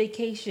the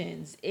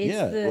vacations. It's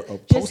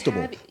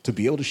postable to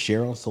be able to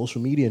share on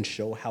social media and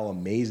show how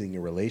amazing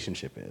your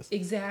relationship is.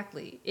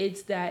 Exactly.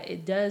 It's that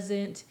it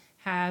doesn't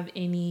have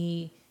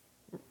any.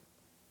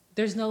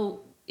 There's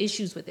no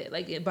issues with it.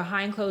 Like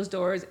behind closed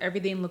doors,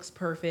 everything looks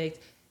perfect,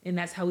 and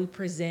that's how we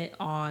present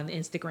on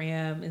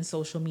Instagram and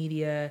social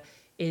media.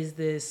 Is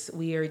this,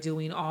 we are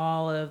doing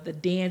all of the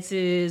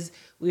dances.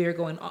 We are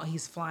going.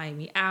 He's flying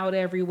me out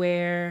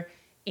everywhere,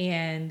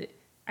 and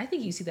I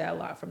think you see that a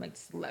lot from like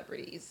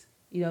celebrities.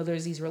 You know,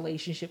 there's these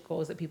relationship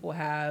goals that people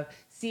have.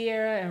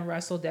 Sierra and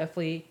Russell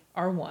definitely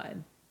are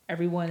one.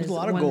 Everyone is a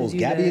lot of goals.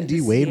 Gabby and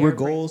D Wade were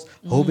goals.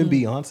 Hov and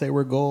Beyonce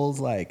were goals.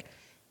 Like,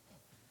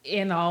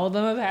 and all of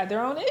them have had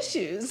their own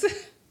issues.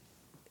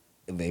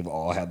 They've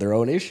all had their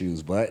own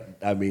issues, but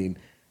I mean,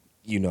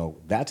 you know,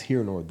 that's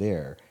here nor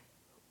there.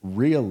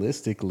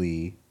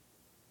 Realistically,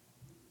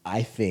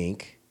 I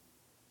think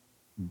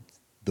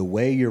the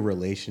way your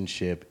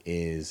relationship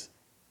is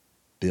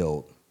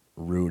built,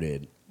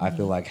 rooted, I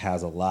feel like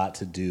has a lot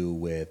to do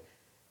with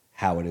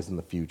how it is in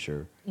the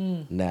future.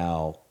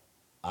 Now,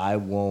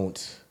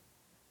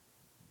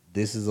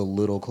 this is a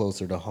little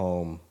closer to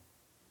home,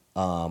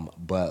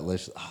 but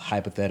let's,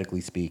 hypothetically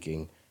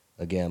speaking,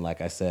 again,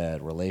 like I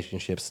said,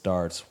 relationship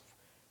starts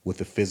with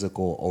the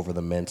physical over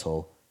the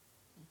mental.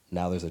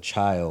 Now there's a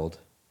child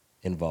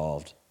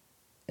involved,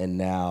 and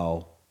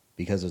now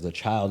because there's a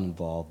child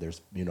involved,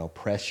 there's, you know,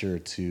 pressure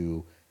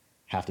to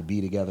have to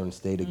be together and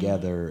stay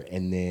together,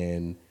 and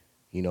then,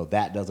 you know,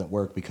 that doesn't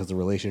work because the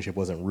relationship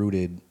wasn't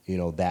rooted, you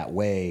know, that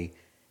way.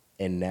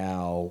 and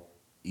now,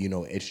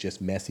 it's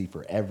just messy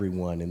for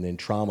everyone, and then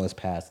trauma's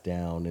passed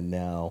down, and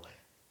now,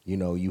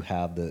 you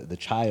have the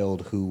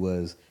child who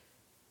was,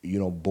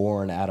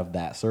 born out of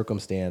that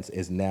circumstance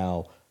is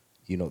now,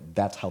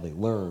 that's how they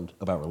learned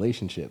about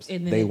relationships.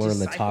 And then They it just learned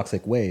the cycled.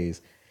 toxic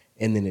ways,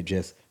 and then it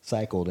just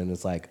cycled, and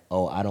it's like,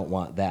 oh, I don't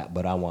want that,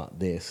 but I want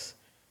this.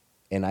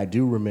 And I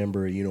do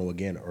remember,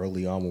 again,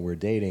 early on when we were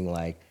dating,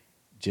 like,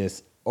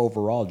 just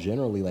overall,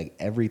 generally, like,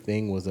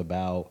 everything was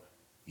about,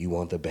 you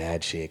want the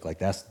bad chick. Like,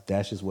 that's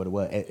just what it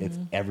was. It's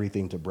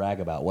everything to brag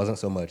about. It wasn't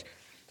so much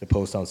to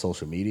post on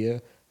social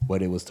media,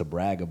 but it was to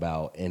brag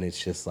about. And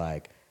it's just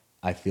like,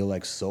 I feel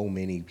like so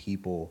many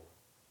people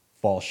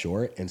fall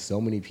short, and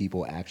so many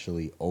people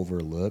actually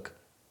overlook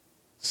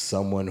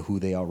someone who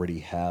they already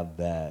have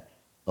that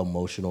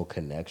emotional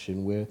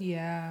connection with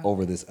Yeah.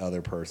 over this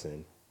other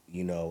person.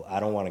 I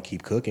don't want to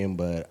keep cooking,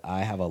 but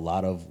I have a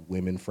lot of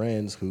women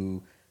friends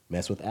who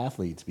mess with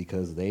athletes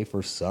because they,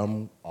 for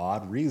some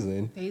odd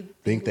reason, They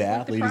think the look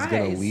like the athlete is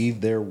going to prize.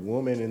 leave their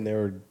woman in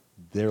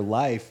their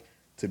life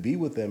to be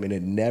with them, and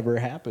it never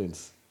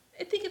happens.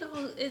 I think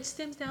it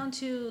stems down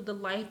to the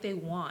life they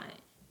want,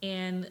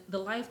 and the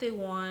life they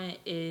want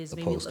is The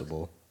maybe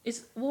postable.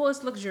 it's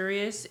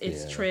luxurious,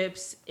 it's Yeah.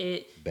 trips,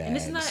 and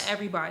it's not Bags.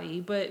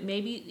 everybody, but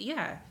maybe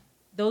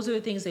those are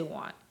the things they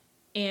want,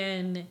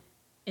 and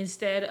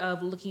instead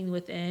of looking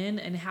within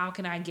and how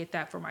can I get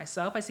that for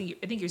myself, I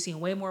think you're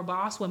seeing way more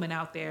boss women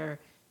out there,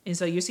 and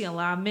so you're seeing a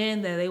lot of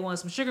men that they want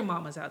some sugar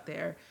mamas out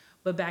there,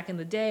 but back in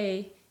the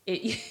day.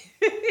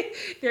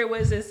 There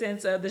was a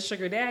sense of the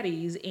sugar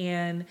daddies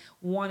and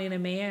wanting a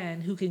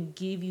man who can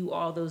give you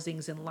all those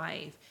things in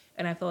life.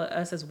 And I feel like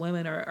us as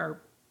women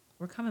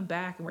we're coming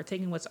back and we're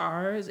taking what's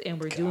ours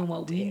and we're doing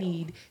what we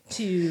need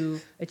to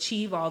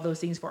achieve all those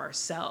things for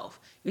ourselves.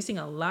 You're seeing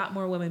a lot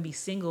more women be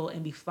single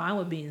and be fine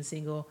with being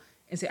single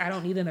and say, I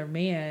don't need another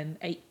man,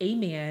 a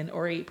man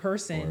or a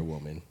person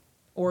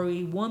Or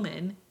a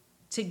woman.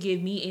 to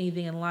give me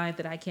anything in life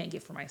that I can't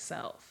get for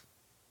myself.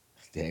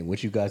 Dang,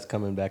 what you guys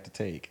coming back to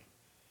take?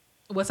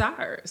 What's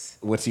ours?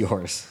 What's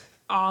yours?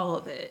 All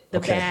of it. The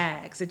Okay.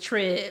 bags, the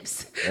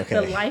trips, Okay.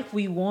 the life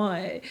we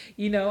want.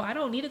 I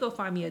don't need to go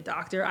find me a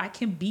doctor. I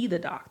can be the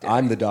doctor.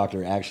 I'm the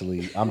doctor,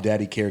 actually. I'm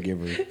daddy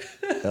caregiver.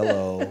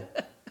 Hello.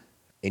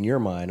 In your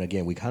mind,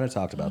 again, we kind of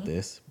talked about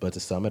this, but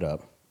to sum it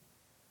up,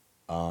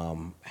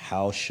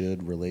 how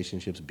should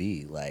relationships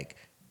be? Like,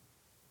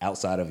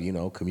 outside of,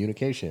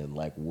 communication,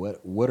 like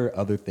what are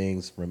other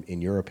things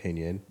in your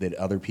opinion that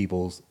other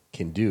people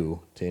can do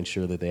to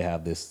ensure that they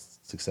have this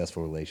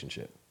successful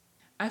relationship?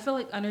 I feel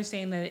like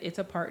understanding that it's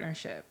a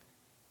partnership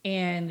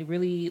and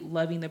really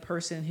loving the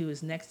person who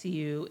is next to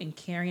you and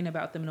caring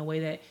about them in a way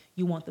that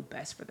you want the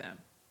best for them.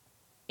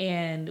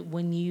 And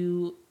when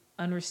you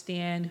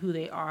understand who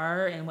they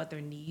are and what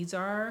their needs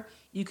are,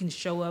 you can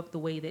show up the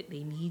way that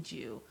they need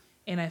you.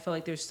 And I feel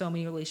like there's so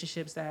many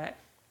relationships that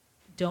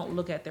don't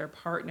look at their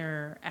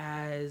partner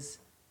as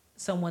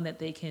someone that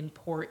they can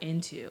pour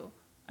into.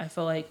 I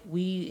feel like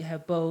we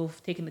have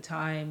both taken the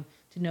time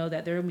to know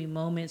that there will be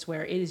moments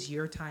where it is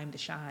your time to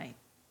shine.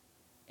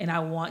 And I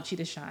want you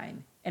to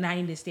shine. And I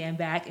need to stand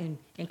back and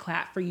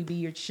clap for you, be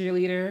your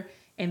cheerleader.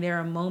 And there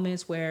are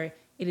moments where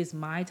it is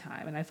my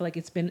time. And I feel like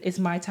it's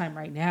my time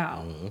right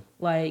now. Mm-hmm.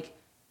 Like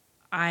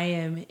I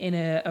am in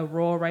a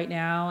role right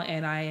now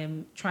and I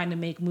am trying to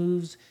make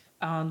moves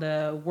on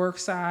the work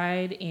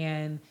side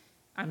and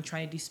I'm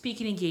trying to do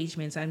speaking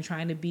engagements. I'm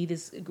trying to be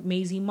this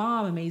amazing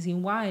mom,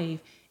 amazing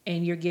wife.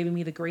 And you're giving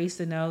me the grace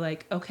to know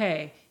like,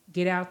 okay,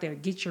 get out there,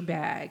 get your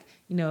bag,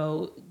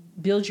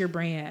 build your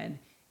brand.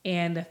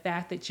 And the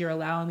fact that you're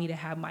allowing me to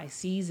have my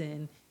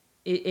season,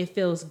 it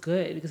feels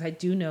good because I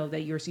do know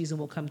that your season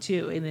will come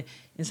too.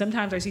 And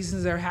sometimes our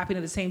seasons are happening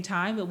at the same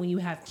time, but when you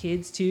have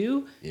kids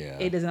too,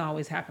 it doesn't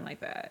always happen like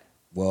that.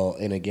 Well,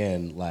 and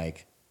again,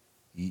 like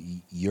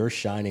you're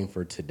shining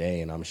for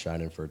today and I'm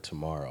shining for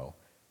tomorrow.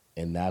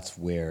 And that's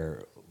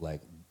where,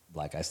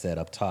 like I said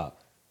up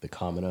top, the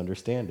common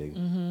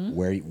understanding,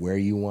 where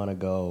you want to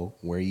go,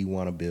 where you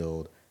want to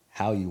build,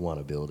 how you want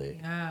to build it.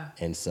 Yeah.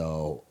 And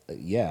so,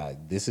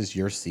 this is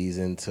your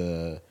season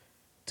to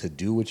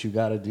do what you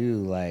got to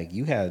do. Like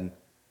you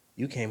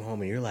came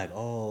home and you're like,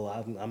 oh,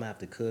 I'm gonna have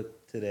to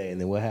cook today. And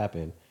then what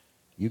happened?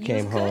 You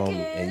came home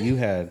cooking. and you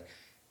had.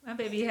 My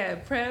baby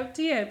had prepped.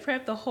 He had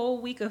prepped the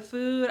whole week of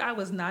food. I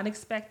was not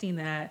expecting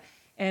that.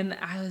 And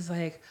I was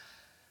like,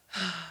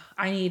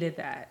 I needed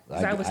that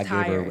because I was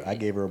tired. I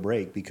gave her a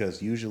break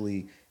because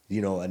usually,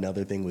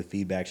 another thing with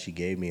feedback she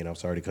gave me, and I'm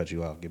sorry to cut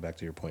you off, get back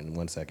to your point in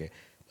 1 second.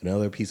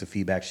 Another piece of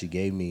feedback she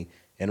gave me,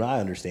 and I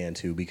understand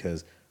too,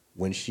 because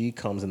when she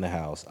comes in the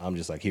house, I'm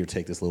just like, here,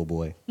 take this little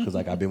boy. Because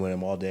like I've been with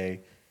him all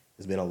day.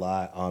 There's been a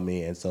lot on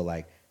me. And so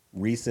like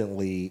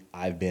recently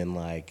I've been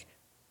like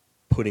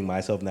putting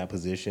myself in that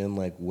position.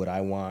 Like, would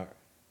I want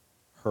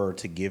her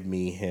to give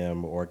me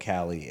him or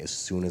Callie as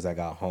soon as I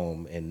got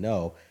home? And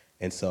no.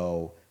 And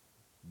so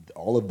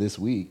all of this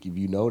week, if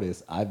you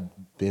notice, I've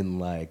been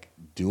like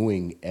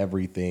doing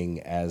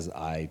everything as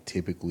I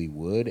typically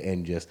would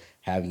and just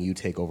having you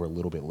take over a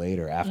little bit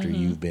later after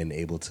you've been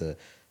able to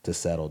to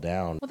settle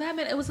down. Well, that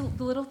meant it was the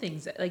little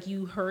things that, like,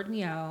 you heard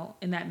me out,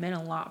 and that meant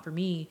a lot for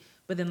me.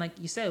 But then, like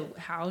you said,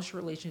 how's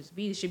your relationship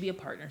be? It should be a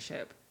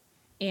partnership.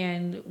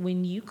 And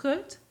when you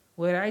cooked,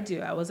 what did I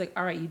do? I was like,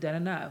 all right, you done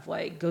enough.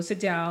 Like, go sit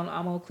down.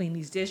 I'm gonna clean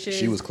these dishes.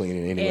 She was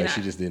cleaning anyway. And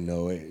She just didn't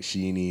know it.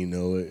 She didn't even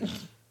know it.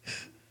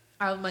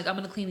 I'm like, I'm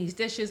gonna clean these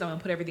dishes. I'm gonna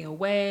put everything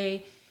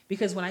away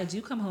because when I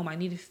do come home, I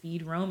need to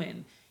feed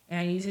Roman, and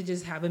I need to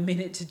just have a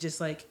minute to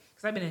just like,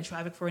 because I've been in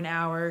traffic for an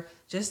hour,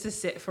 just to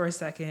sit for a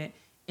second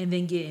and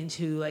then get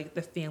into like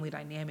the family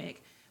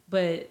dynamic.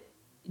 But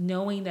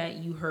knowing that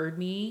you heard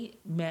me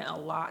meant a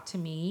lot to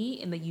me,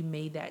 and that you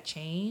made that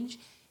change.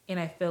 And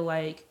I feel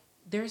like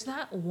there's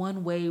not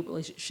one way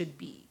relationship should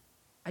be.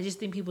 I just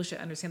think people should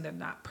understand they're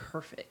not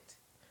perfect.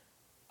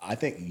 I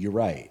think you're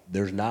right.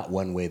 There's not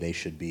one way they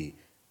should be,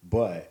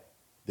 but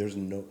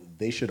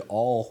they should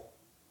all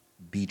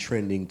be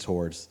trending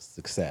towards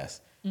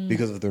success.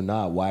 Because if they're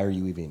not, why are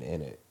you even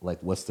in it? Like,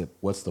 what's the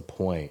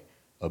point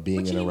of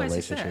being in a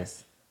relationship?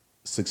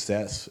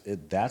 Success,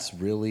 that's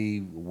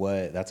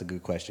a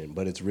good question,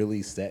 but it's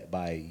really set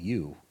by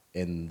you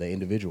and the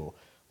individual.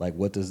 Like,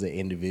 what does the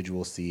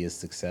individual see as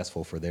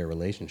successful for their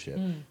relationship?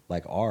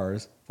 Like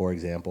ours, for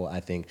example, I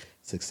think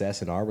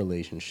success in our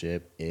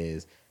relationship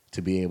is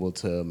to be able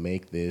to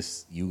make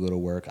this, you go to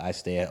work, I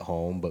stay at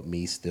home, but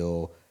me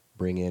still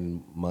bring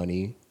in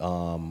money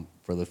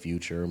for the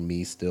future,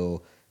 me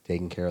still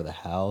taking care of the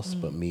house,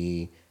 but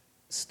me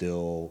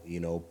still,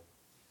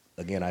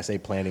 again, I say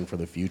planning for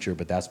the future,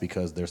 but that's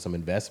because there's some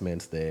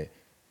investments that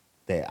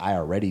I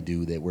already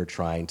do that we're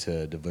trying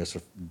to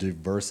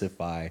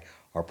diversify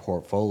our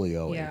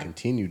portfolio and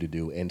continue to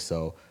do. And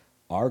so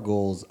our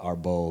goals are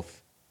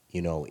both,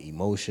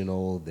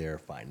 emotional, they're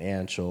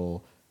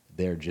financial,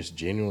 they're just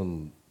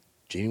genuine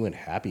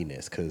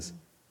happiness. Because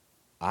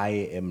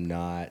I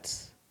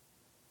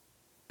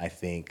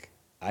think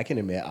I can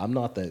admit I'm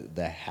not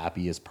the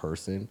happiest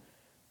person,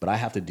 but I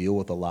have to deal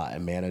with a lot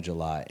and manage a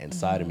lot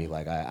inside of me.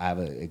 Like I have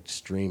an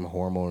extreme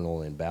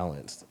hormonal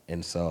imbalance.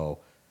 And so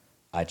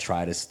I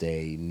try to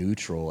stay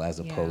neutral as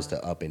opposed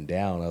to up and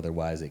down.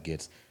 Otherwise it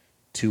gets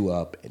too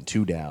up and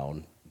too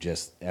down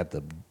just at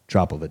the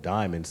drop of a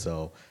dime. And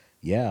so,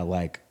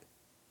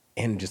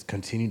 and just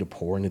continue to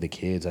pour into the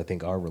kids. I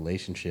think our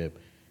relationship,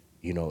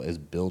 is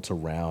built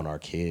around our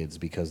kids,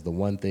 because the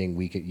one thing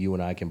you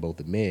and I can both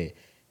admit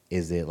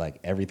is that like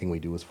everything we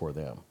do is for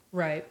them.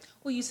 Right.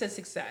 Well, you said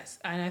success,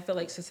 and I feel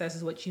like success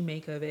is what you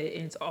make of it,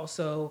 and it's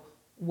also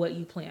what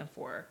you plan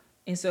for.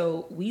 And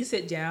so we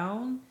sit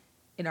down,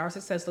 and our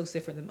success looks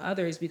different than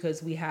others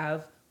because we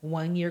have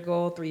 1 year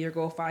goal, 3 year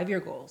goal, 5 year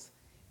goals,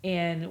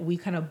 and we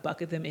kind of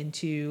bucket them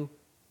into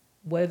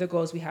what are the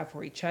goals we have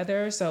for each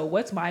other. So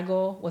what's my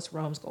goal? What's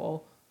Rome's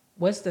goal?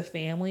 What's the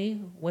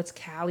family? What's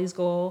Callie's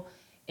goal?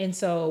 And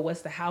so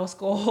what's the house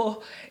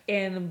goal?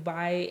 And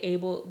by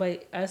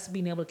us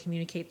being able to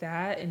communicate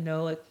that and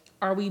know, like,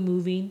 are we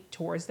moving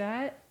towards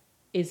that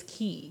is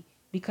key.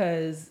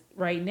 Because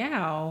right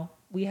now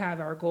we have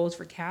our goals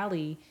for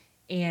Callie,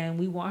 and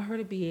we want her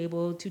to be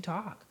able to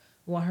talk.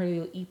 We want her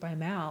to eat by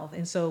mouth.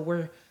 And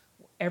so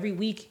every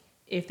week,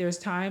 if there's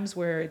times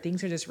where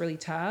things are just really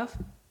tough,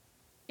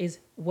 is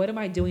what am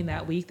I doing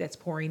that week that's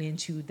pouring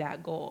into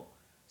that goal?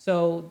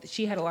 So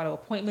she had a lot of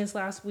appointments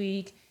last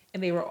week,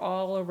 and they were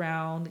all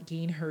around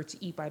getting her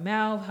to eat by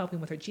mouth,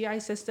 helping with her GI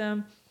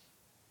system.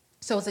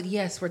 So it's like,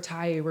 yes, we're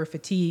tired, we're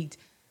fatigued,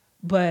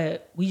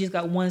 but we just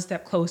got one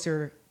step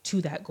closer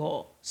to that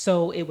goal.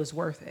 So it was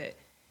worth it.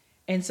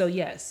 And so,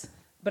 yes,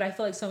 but I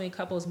feel like so many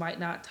couples might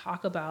not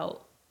talk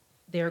about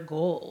their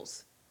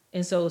goals.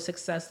 And so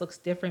success looks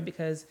different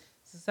because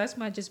success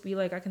might just be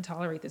like, I can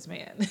tolerate this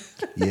man.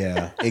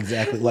 Yeah,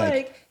 exactly.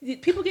 Like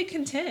people get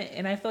content,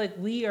 and I feel like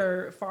we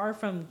are far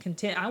from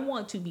content. I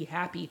want to be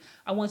happy.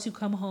 I want to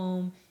come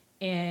home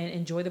and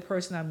enjoy the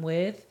person I'm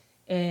with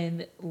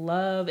and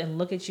love and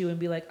look at you and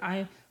be like,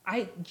 I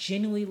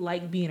genuinely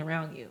like being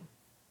around you.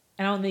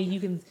 And I don't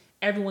think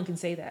everyone can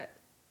say that.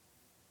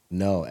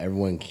 No,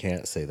 everyone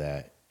can't say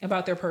that.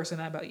 About their person,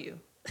 not about you.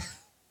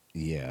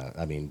 Yeah,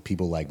 I mean,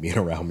 people like being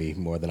around me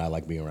more than I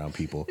like being around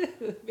people.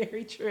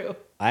 Very true.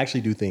 I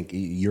actually do think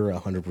you're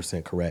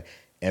 100% correct.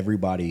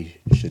 Everybody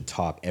should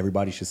talk.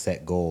 Everybody should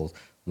set goals.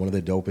 One of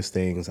the dopest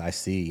things I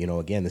see,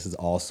 again, this is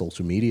all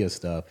social media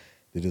stuff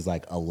that is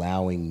like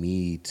allowing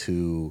me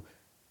to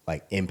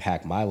like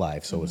impact my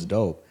life. So it's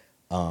dope.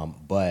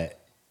 But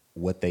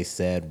what they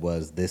said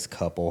was this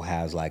couple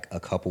has like a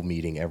couple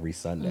meeting every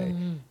Sunday.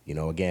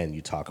 Again,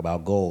 you talk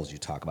about goals, you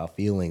talk about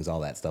feelings, all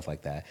that stuff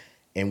like that.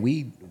 And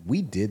we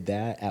did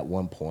that at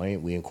one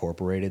point. We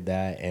incorporated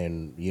that,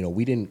 and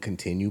we didn't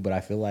continue, but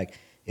I feel like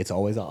it's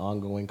always an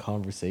ongoing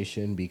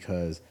conversation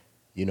because,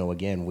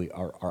 again,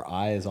 our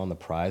eye is on the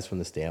prize from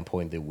the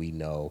standpoint that we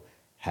know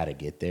how to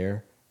get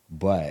there.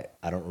 But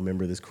I don't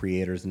remember this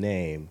creator's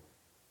name,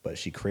 but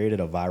she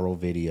created a viral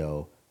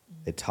video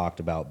that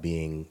talked about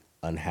being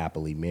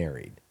unhappily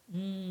married.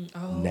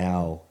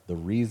 Now, the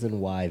reason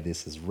why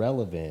this is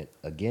relevant,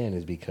 again,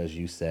 is because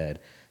you said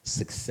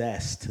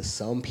success to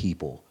some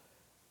people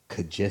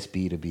could just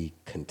be to be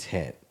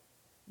content.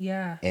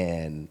 Yeah.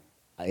 And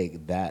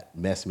that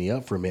messed me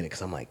up for a minute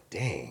because I'm like,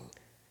 dang.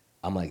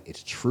 I'm like,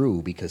 it's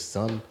true because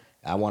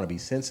I want to be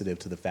sensitive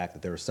to the fact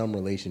that there are some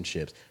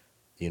relationships,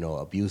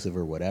 abusive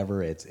or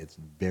whatever. It's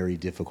very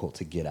difficult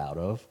to get out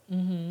of.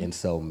 Mm-hmm. And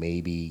so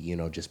maybe,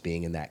 just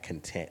being in that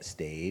content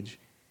stage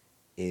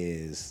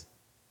is,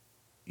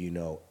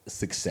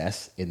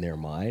 success in their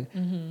mind.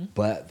 Mm-hmm.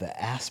 But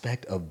the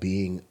aspect of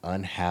being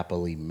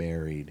unhappily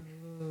married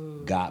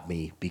got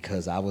me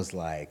because I was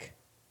like,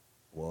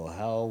 well,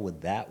 how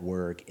would that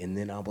work? And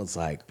then I was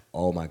like,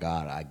 oh my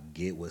God, I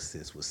get what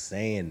sis was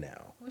saying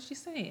now. What's she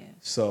saying?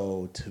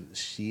 So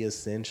she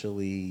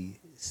essentially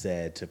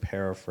said, to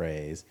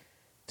paraphrase,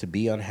 to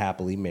be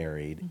unhappily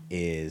married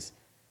is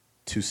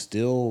to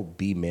still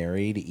be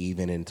married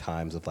even in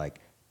times of like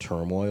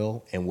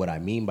turmoil. And what I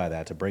mean by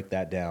that, to break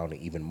that down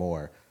even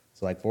more.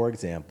 So like, for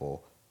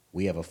example,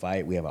 we have a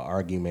fight, we have an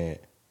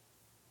argument.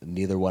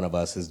 Neither one of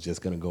us is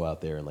just going to go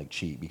out there and like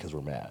cheat because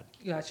we're mad.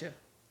 Gotcha.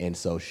 And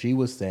so she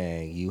was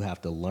saying you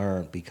have to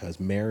learn because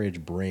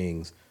marriage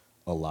brings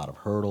a lot of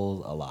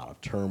hurdles, a lot of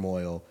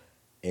turmoil.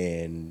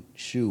 And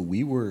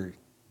we were,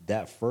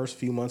 that first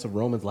few months of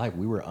Roman's life,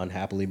 we were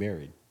unhappily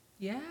married.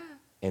 Yeah.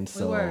 And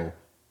so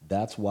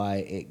that's why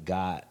it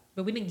got.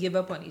 But we didn't give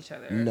up on each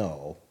other.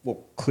 No.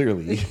 Well,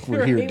 clearly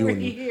we're here doing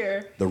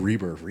the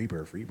rebirth.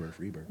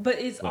 But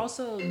it's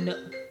also.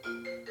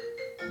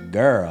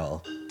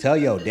 Girl, tell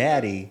your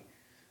daddy.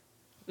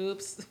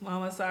 Oops,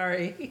 mama,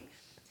 sorry.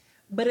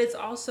 But it's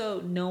also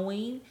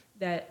knowing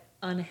that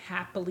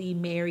unhappily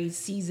married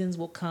seasons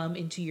will come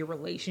into your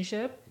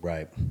relationship.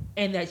 Right.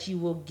 And that you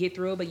will get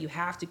through it, but you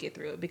have to get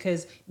through it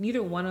because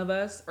neither one of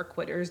us are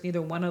quitters.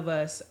 Neither one of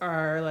us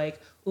are like,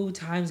 ooh,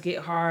 times get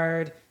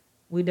hard.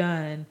 We're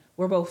done.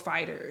 We're both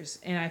fighters.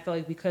 And I feel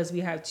like because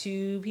we have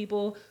two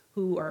people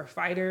who are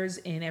fighters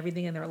in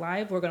everything in their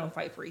life, we're going to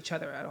fight for each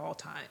other at all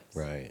times.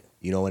 Right.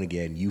 And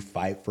again, you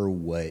fight for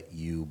what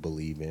you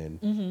believe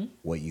in,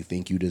 what you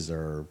think you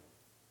deserve.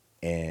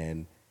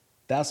 And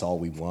that's all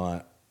we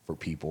want for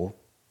people.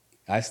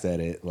 I said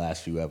it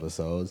last few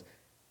episodes.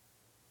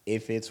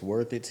 If it's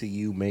worth it to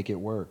you, make it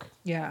work.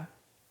 Yeah.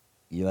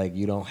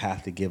 You don't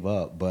have to give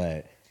up.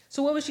 But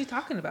so what was she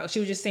talking about? She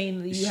was just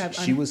saying that you have.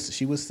 She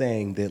was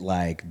saying that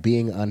like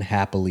being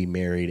unhappily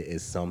married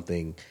is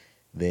something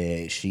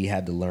that she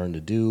had to learn to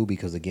do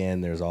because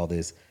again, there's all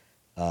these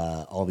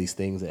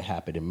things that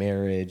happen in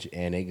marriage,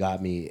 and it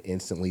got me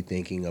instantly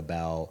thinking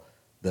about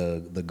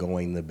the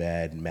going to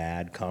bed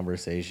mad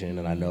conversation.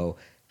 And I know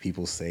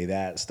people say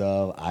that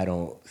stuff. I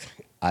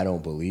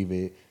don't believe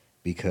it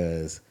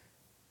because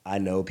I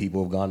know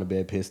people have gone to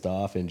bed pissed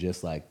off and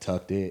just like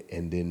tucked it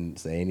and didn't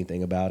say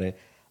anything about it.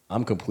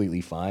 I'm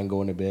completely fine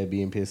going to bed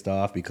being pissed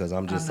off because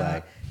I'm just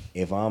like,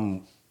 if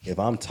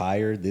I'm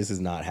tired, this is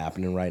not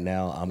happening right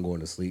now. I'm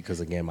going to sleep because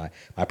again, my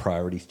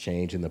priorities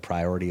change, and the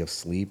priority of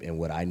sleep and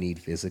what I need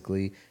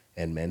physically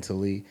and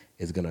mentally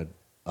is gonna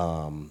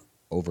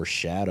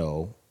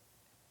overshadow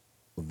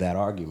that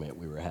argument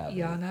we were having.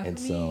 Y'all not and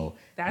for so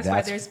me. That's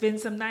why there's been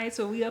some nights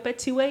where we up at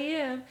 2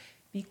 a.m.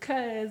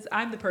 because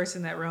I'm the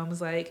person that roams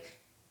like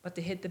about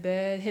to hit the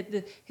bed,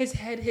 his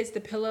head hits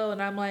the pillow,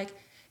 and I'm like,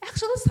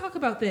 actually, let's talk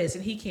about this.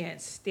 And he can't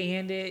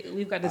stand it.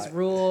 We've got this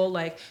rule,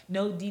 like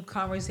no deep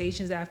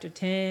conversations after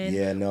 10.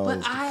 Yeah, no.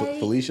 But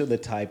Felicia, the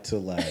type to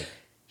like,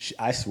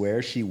 I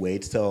swear she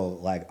waits till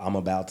like I'm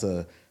about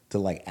to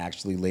like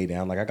actually lay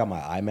down. Like I got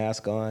my eye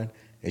mask on,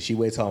 and she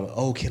waits till I'm,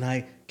 oh, can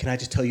I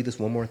just tell you this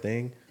one more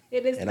thing?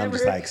 It is, and never, I'm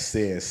just like,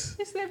 sis.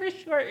 It's never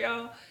short,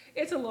 y'all.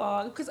 It's a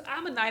long because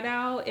I'm a night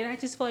owl, and I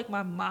just feel like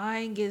my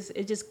mind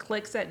it just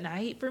clicks at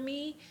night for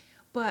me.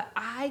 But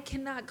I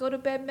cannot go to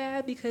bed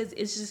mad because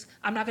it's just,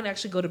 I'm not going to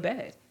actually go to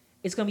bed.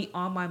 It's going to be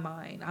on my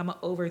mind. I'm an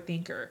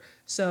overthinker.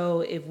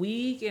 So if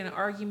we get in an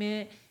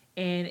argument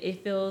and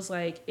it feels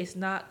like it's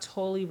not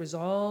totally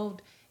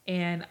resolved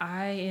and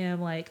I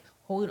am like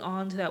holding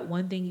on to that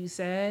one thing you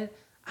said,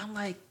 I'm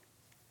like,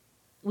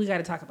 we got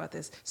to talk about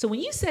this. So when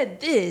you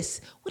said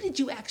this, what did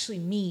you actually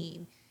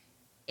mean?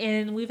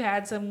 And we've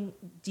had some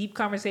deep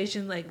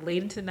conversation like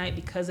late into the night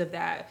because of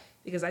that.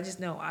 Because I just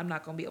know I'm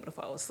not going to be able to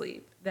fall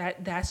asleep.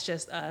 That's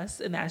just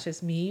us and that's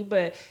just me.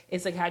 But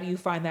it's like, how do you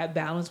find that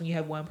balance when you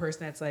have one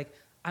person that's like,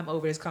 I'm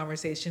over this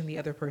conversation, the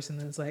other person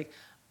that's like,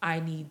 I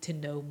need to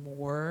know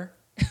more.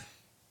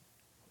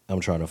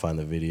 I'm trying to find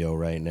the video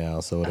right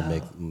now so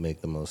it'll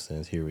make the most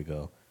sense. Here we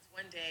go.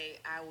 One day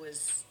I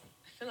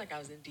feel like I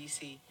was in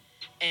DC,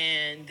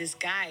 and this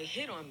guy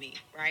hit on me,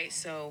 right?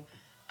 So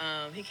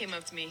he came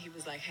up to me and he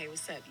was like, hey,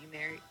 what's up? You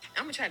married?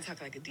 I'm going to try to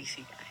talk like a DC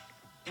guy.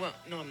 Well,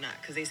 no, I'm not,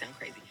 because they sound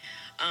crazy.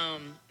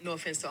 No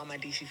offense to all my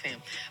DC fam.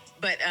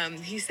 But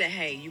he said,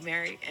 hey, you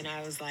married? And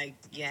I was like,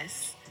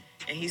 yes.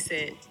 And he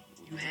said,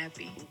 you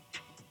happy?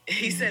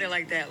 He said it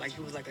like that, like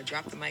it was like a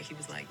drop the mic. He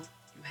was like,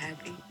 you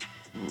happy?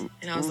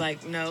 And I was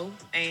like, no,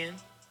 and?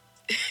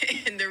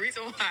 And the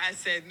reason why I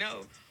said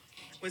no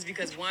was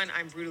because, one,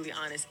 I'm brutally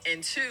honest,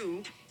 and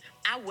two,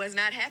 I was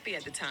not happy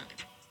at the time.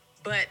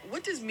 But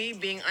what does me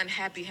being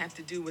unhappy have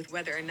to do with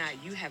whether or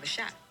not you have a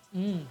shot?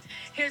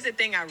 Here's the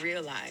thing I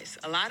realized.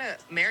 A lot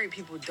of married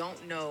people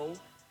don't know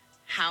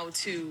how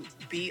to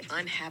be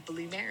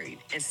unhappily married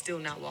and still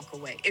not walk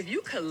away. If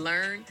you could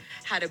learn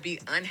how to be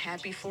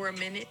unhappy for a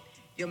minute,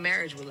 your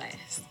marriage will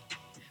last.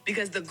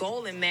 Because the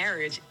goal in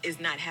marriage is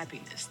not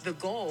happiness. The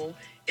goal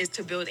is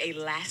to build a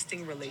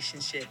lasting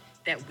relationship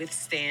that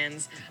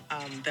withstands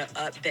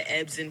the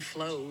ebbs and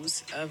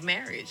flows of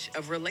marriage,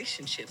 of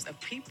relationships, of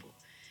people.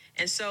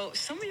 And so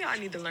some of y'all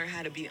need to learn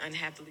how to be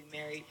unhappily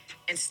married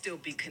and still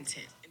be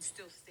content and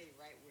still stay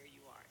right where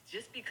you are.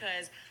 Just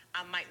because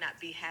I might not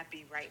be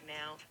happy right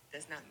now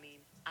does not mean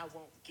I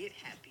won't get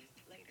happy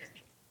later.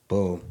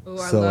 Boom. Oh,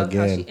 I So love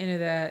how she again,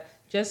 ended that.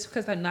 Just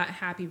because I'm not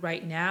happy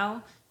right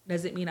now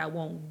doesn't mean I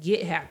won't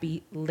get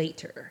happy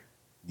later.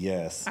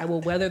 yes, I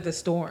will weather the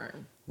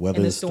storm. Weather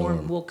and the the storm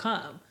storm. will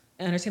come.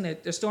 And understand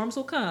that the storms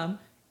will come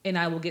and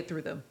I will get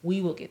through them.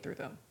 We will get through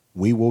them.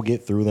 we will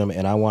get through them.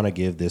 And I want to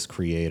give this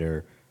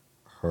creator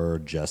her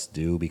just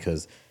due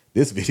because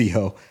this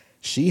video,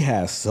 she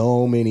has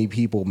so many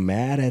people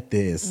mad at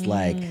this.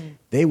 Like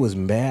they was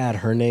mad.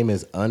 Her name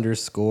is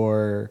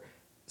underscore.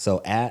 So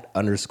at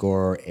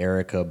underscore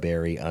Erica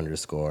Berry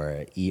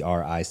underscore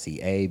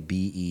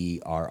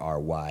ERICABERRY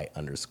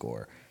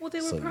underscore. Well,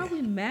 they were So, yeah.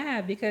 probably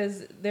mad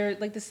because they're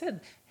like they said,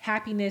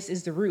 happiness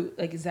is the root.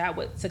 Like, is that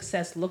what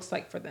success looks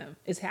like for them?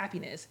 Is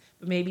happiness,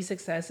 but maybe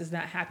success is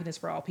not happiness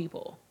for all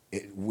people.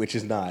 Which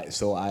is not.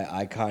 So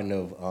I kind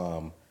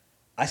of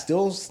I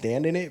still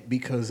stand in it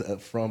because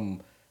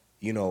from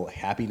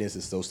happiness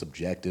is so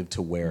subjective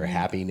to where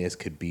happiness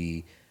could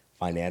be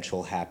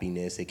financial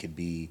happiness, it could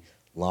be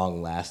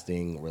long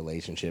lasting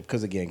relationship.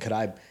 Because again,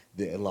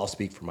 and I'll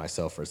speak for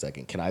myself for a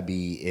second. Can I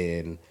be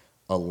in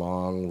a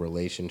long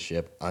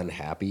relationship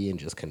unhappy and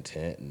just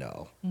content?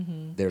 No.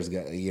 There's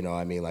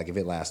like if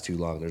it lasts too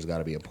long, there's got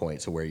to be a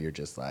point to where you're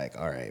just like,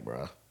 all right,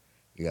 bro,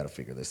 you got to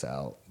figure this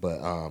out.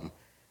 But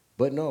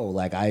no,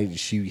 like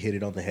she hit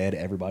it on the head.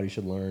 Everybody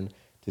should learn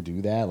to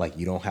do that. Like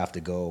you don't have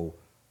to go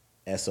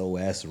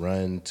SOS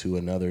run to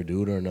another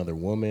dude or another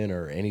woman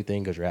or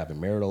anything because you're having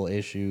marital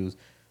issues.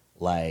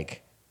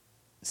 Like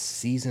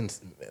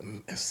seasons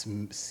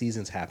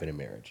happen in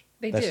marriage.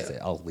 They That's do. just it.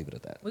 I'll leave it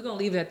at that. We're going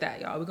to leave it at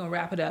that, y'all. We're going to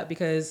wrap it up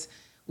because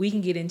we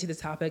can get into this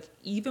topic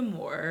even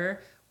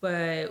more.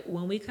 But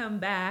when we come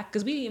back,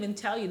 because we didn't even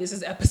tell you this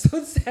is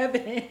episode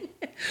 7.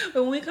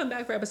 But when we come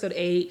back for episode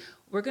 8,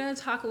 we're going to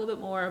talk a little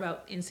bit more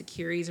about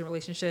insecurities in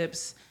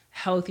relationships,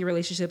 healthy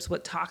relationships,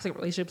 what toxic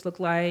relationships look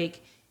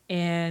like.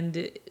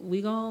 And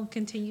we're going to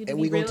continue to And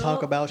we're going to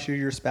talk about should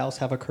your spouse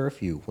have a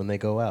curfew when they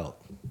go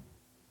out?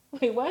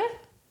 Wait, what?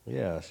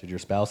 Yeah, should your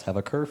spouse have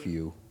a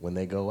curfew when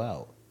they go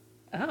out?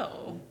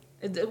 Oh,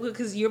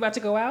 because you're about to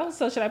go out?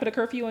 So should I put a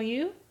curfew on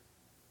you?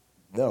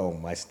 No,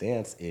 my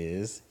stance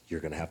is you're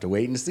going to have to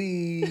wait and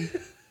see.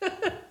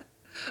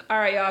 All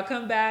right, y'all,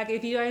 come back.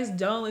 If you guys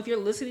don't, if you're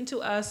listening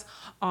to us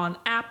on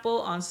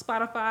Apple, on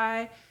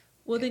Spotify,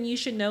 well, then you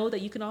should know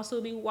that you can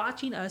also be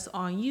watching us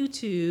on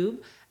YouTube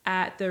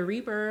at The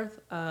Rebirth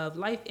of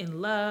Life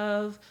in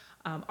Love,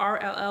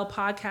 RLL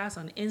Podcast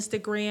on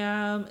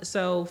Instagram.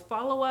 So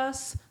follow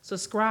us,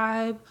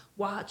 subscribe,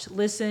 watch,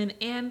 listen,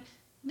 and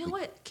you know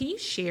what? Can you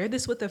share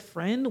this with a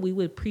friend? We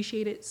would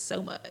appreciate it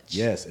so much.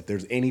 Yes, if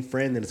there's any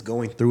friend that is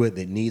going through it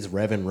that needs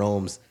Reverend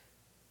Rome's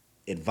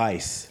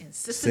advice,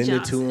 send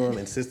it to him.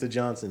 And Sister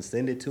Johnson,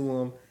 send it to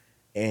him.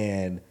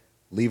 And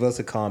leave us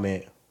a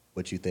comment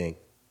what you think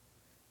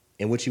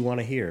and what you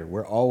want to hear.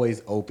 We're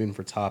always open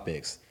for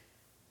topics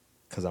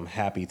because I'm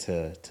happy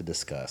to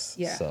discuss.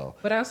 Yeah. So,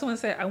 but I also want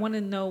to say, I want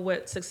to know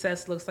what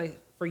success looks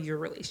like for your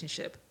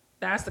relationship.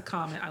 That's the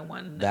comment I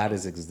want to know. that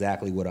is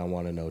exactly what I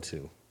want to know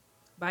too.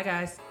 Bye,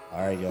 guys.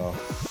 All right, y'all.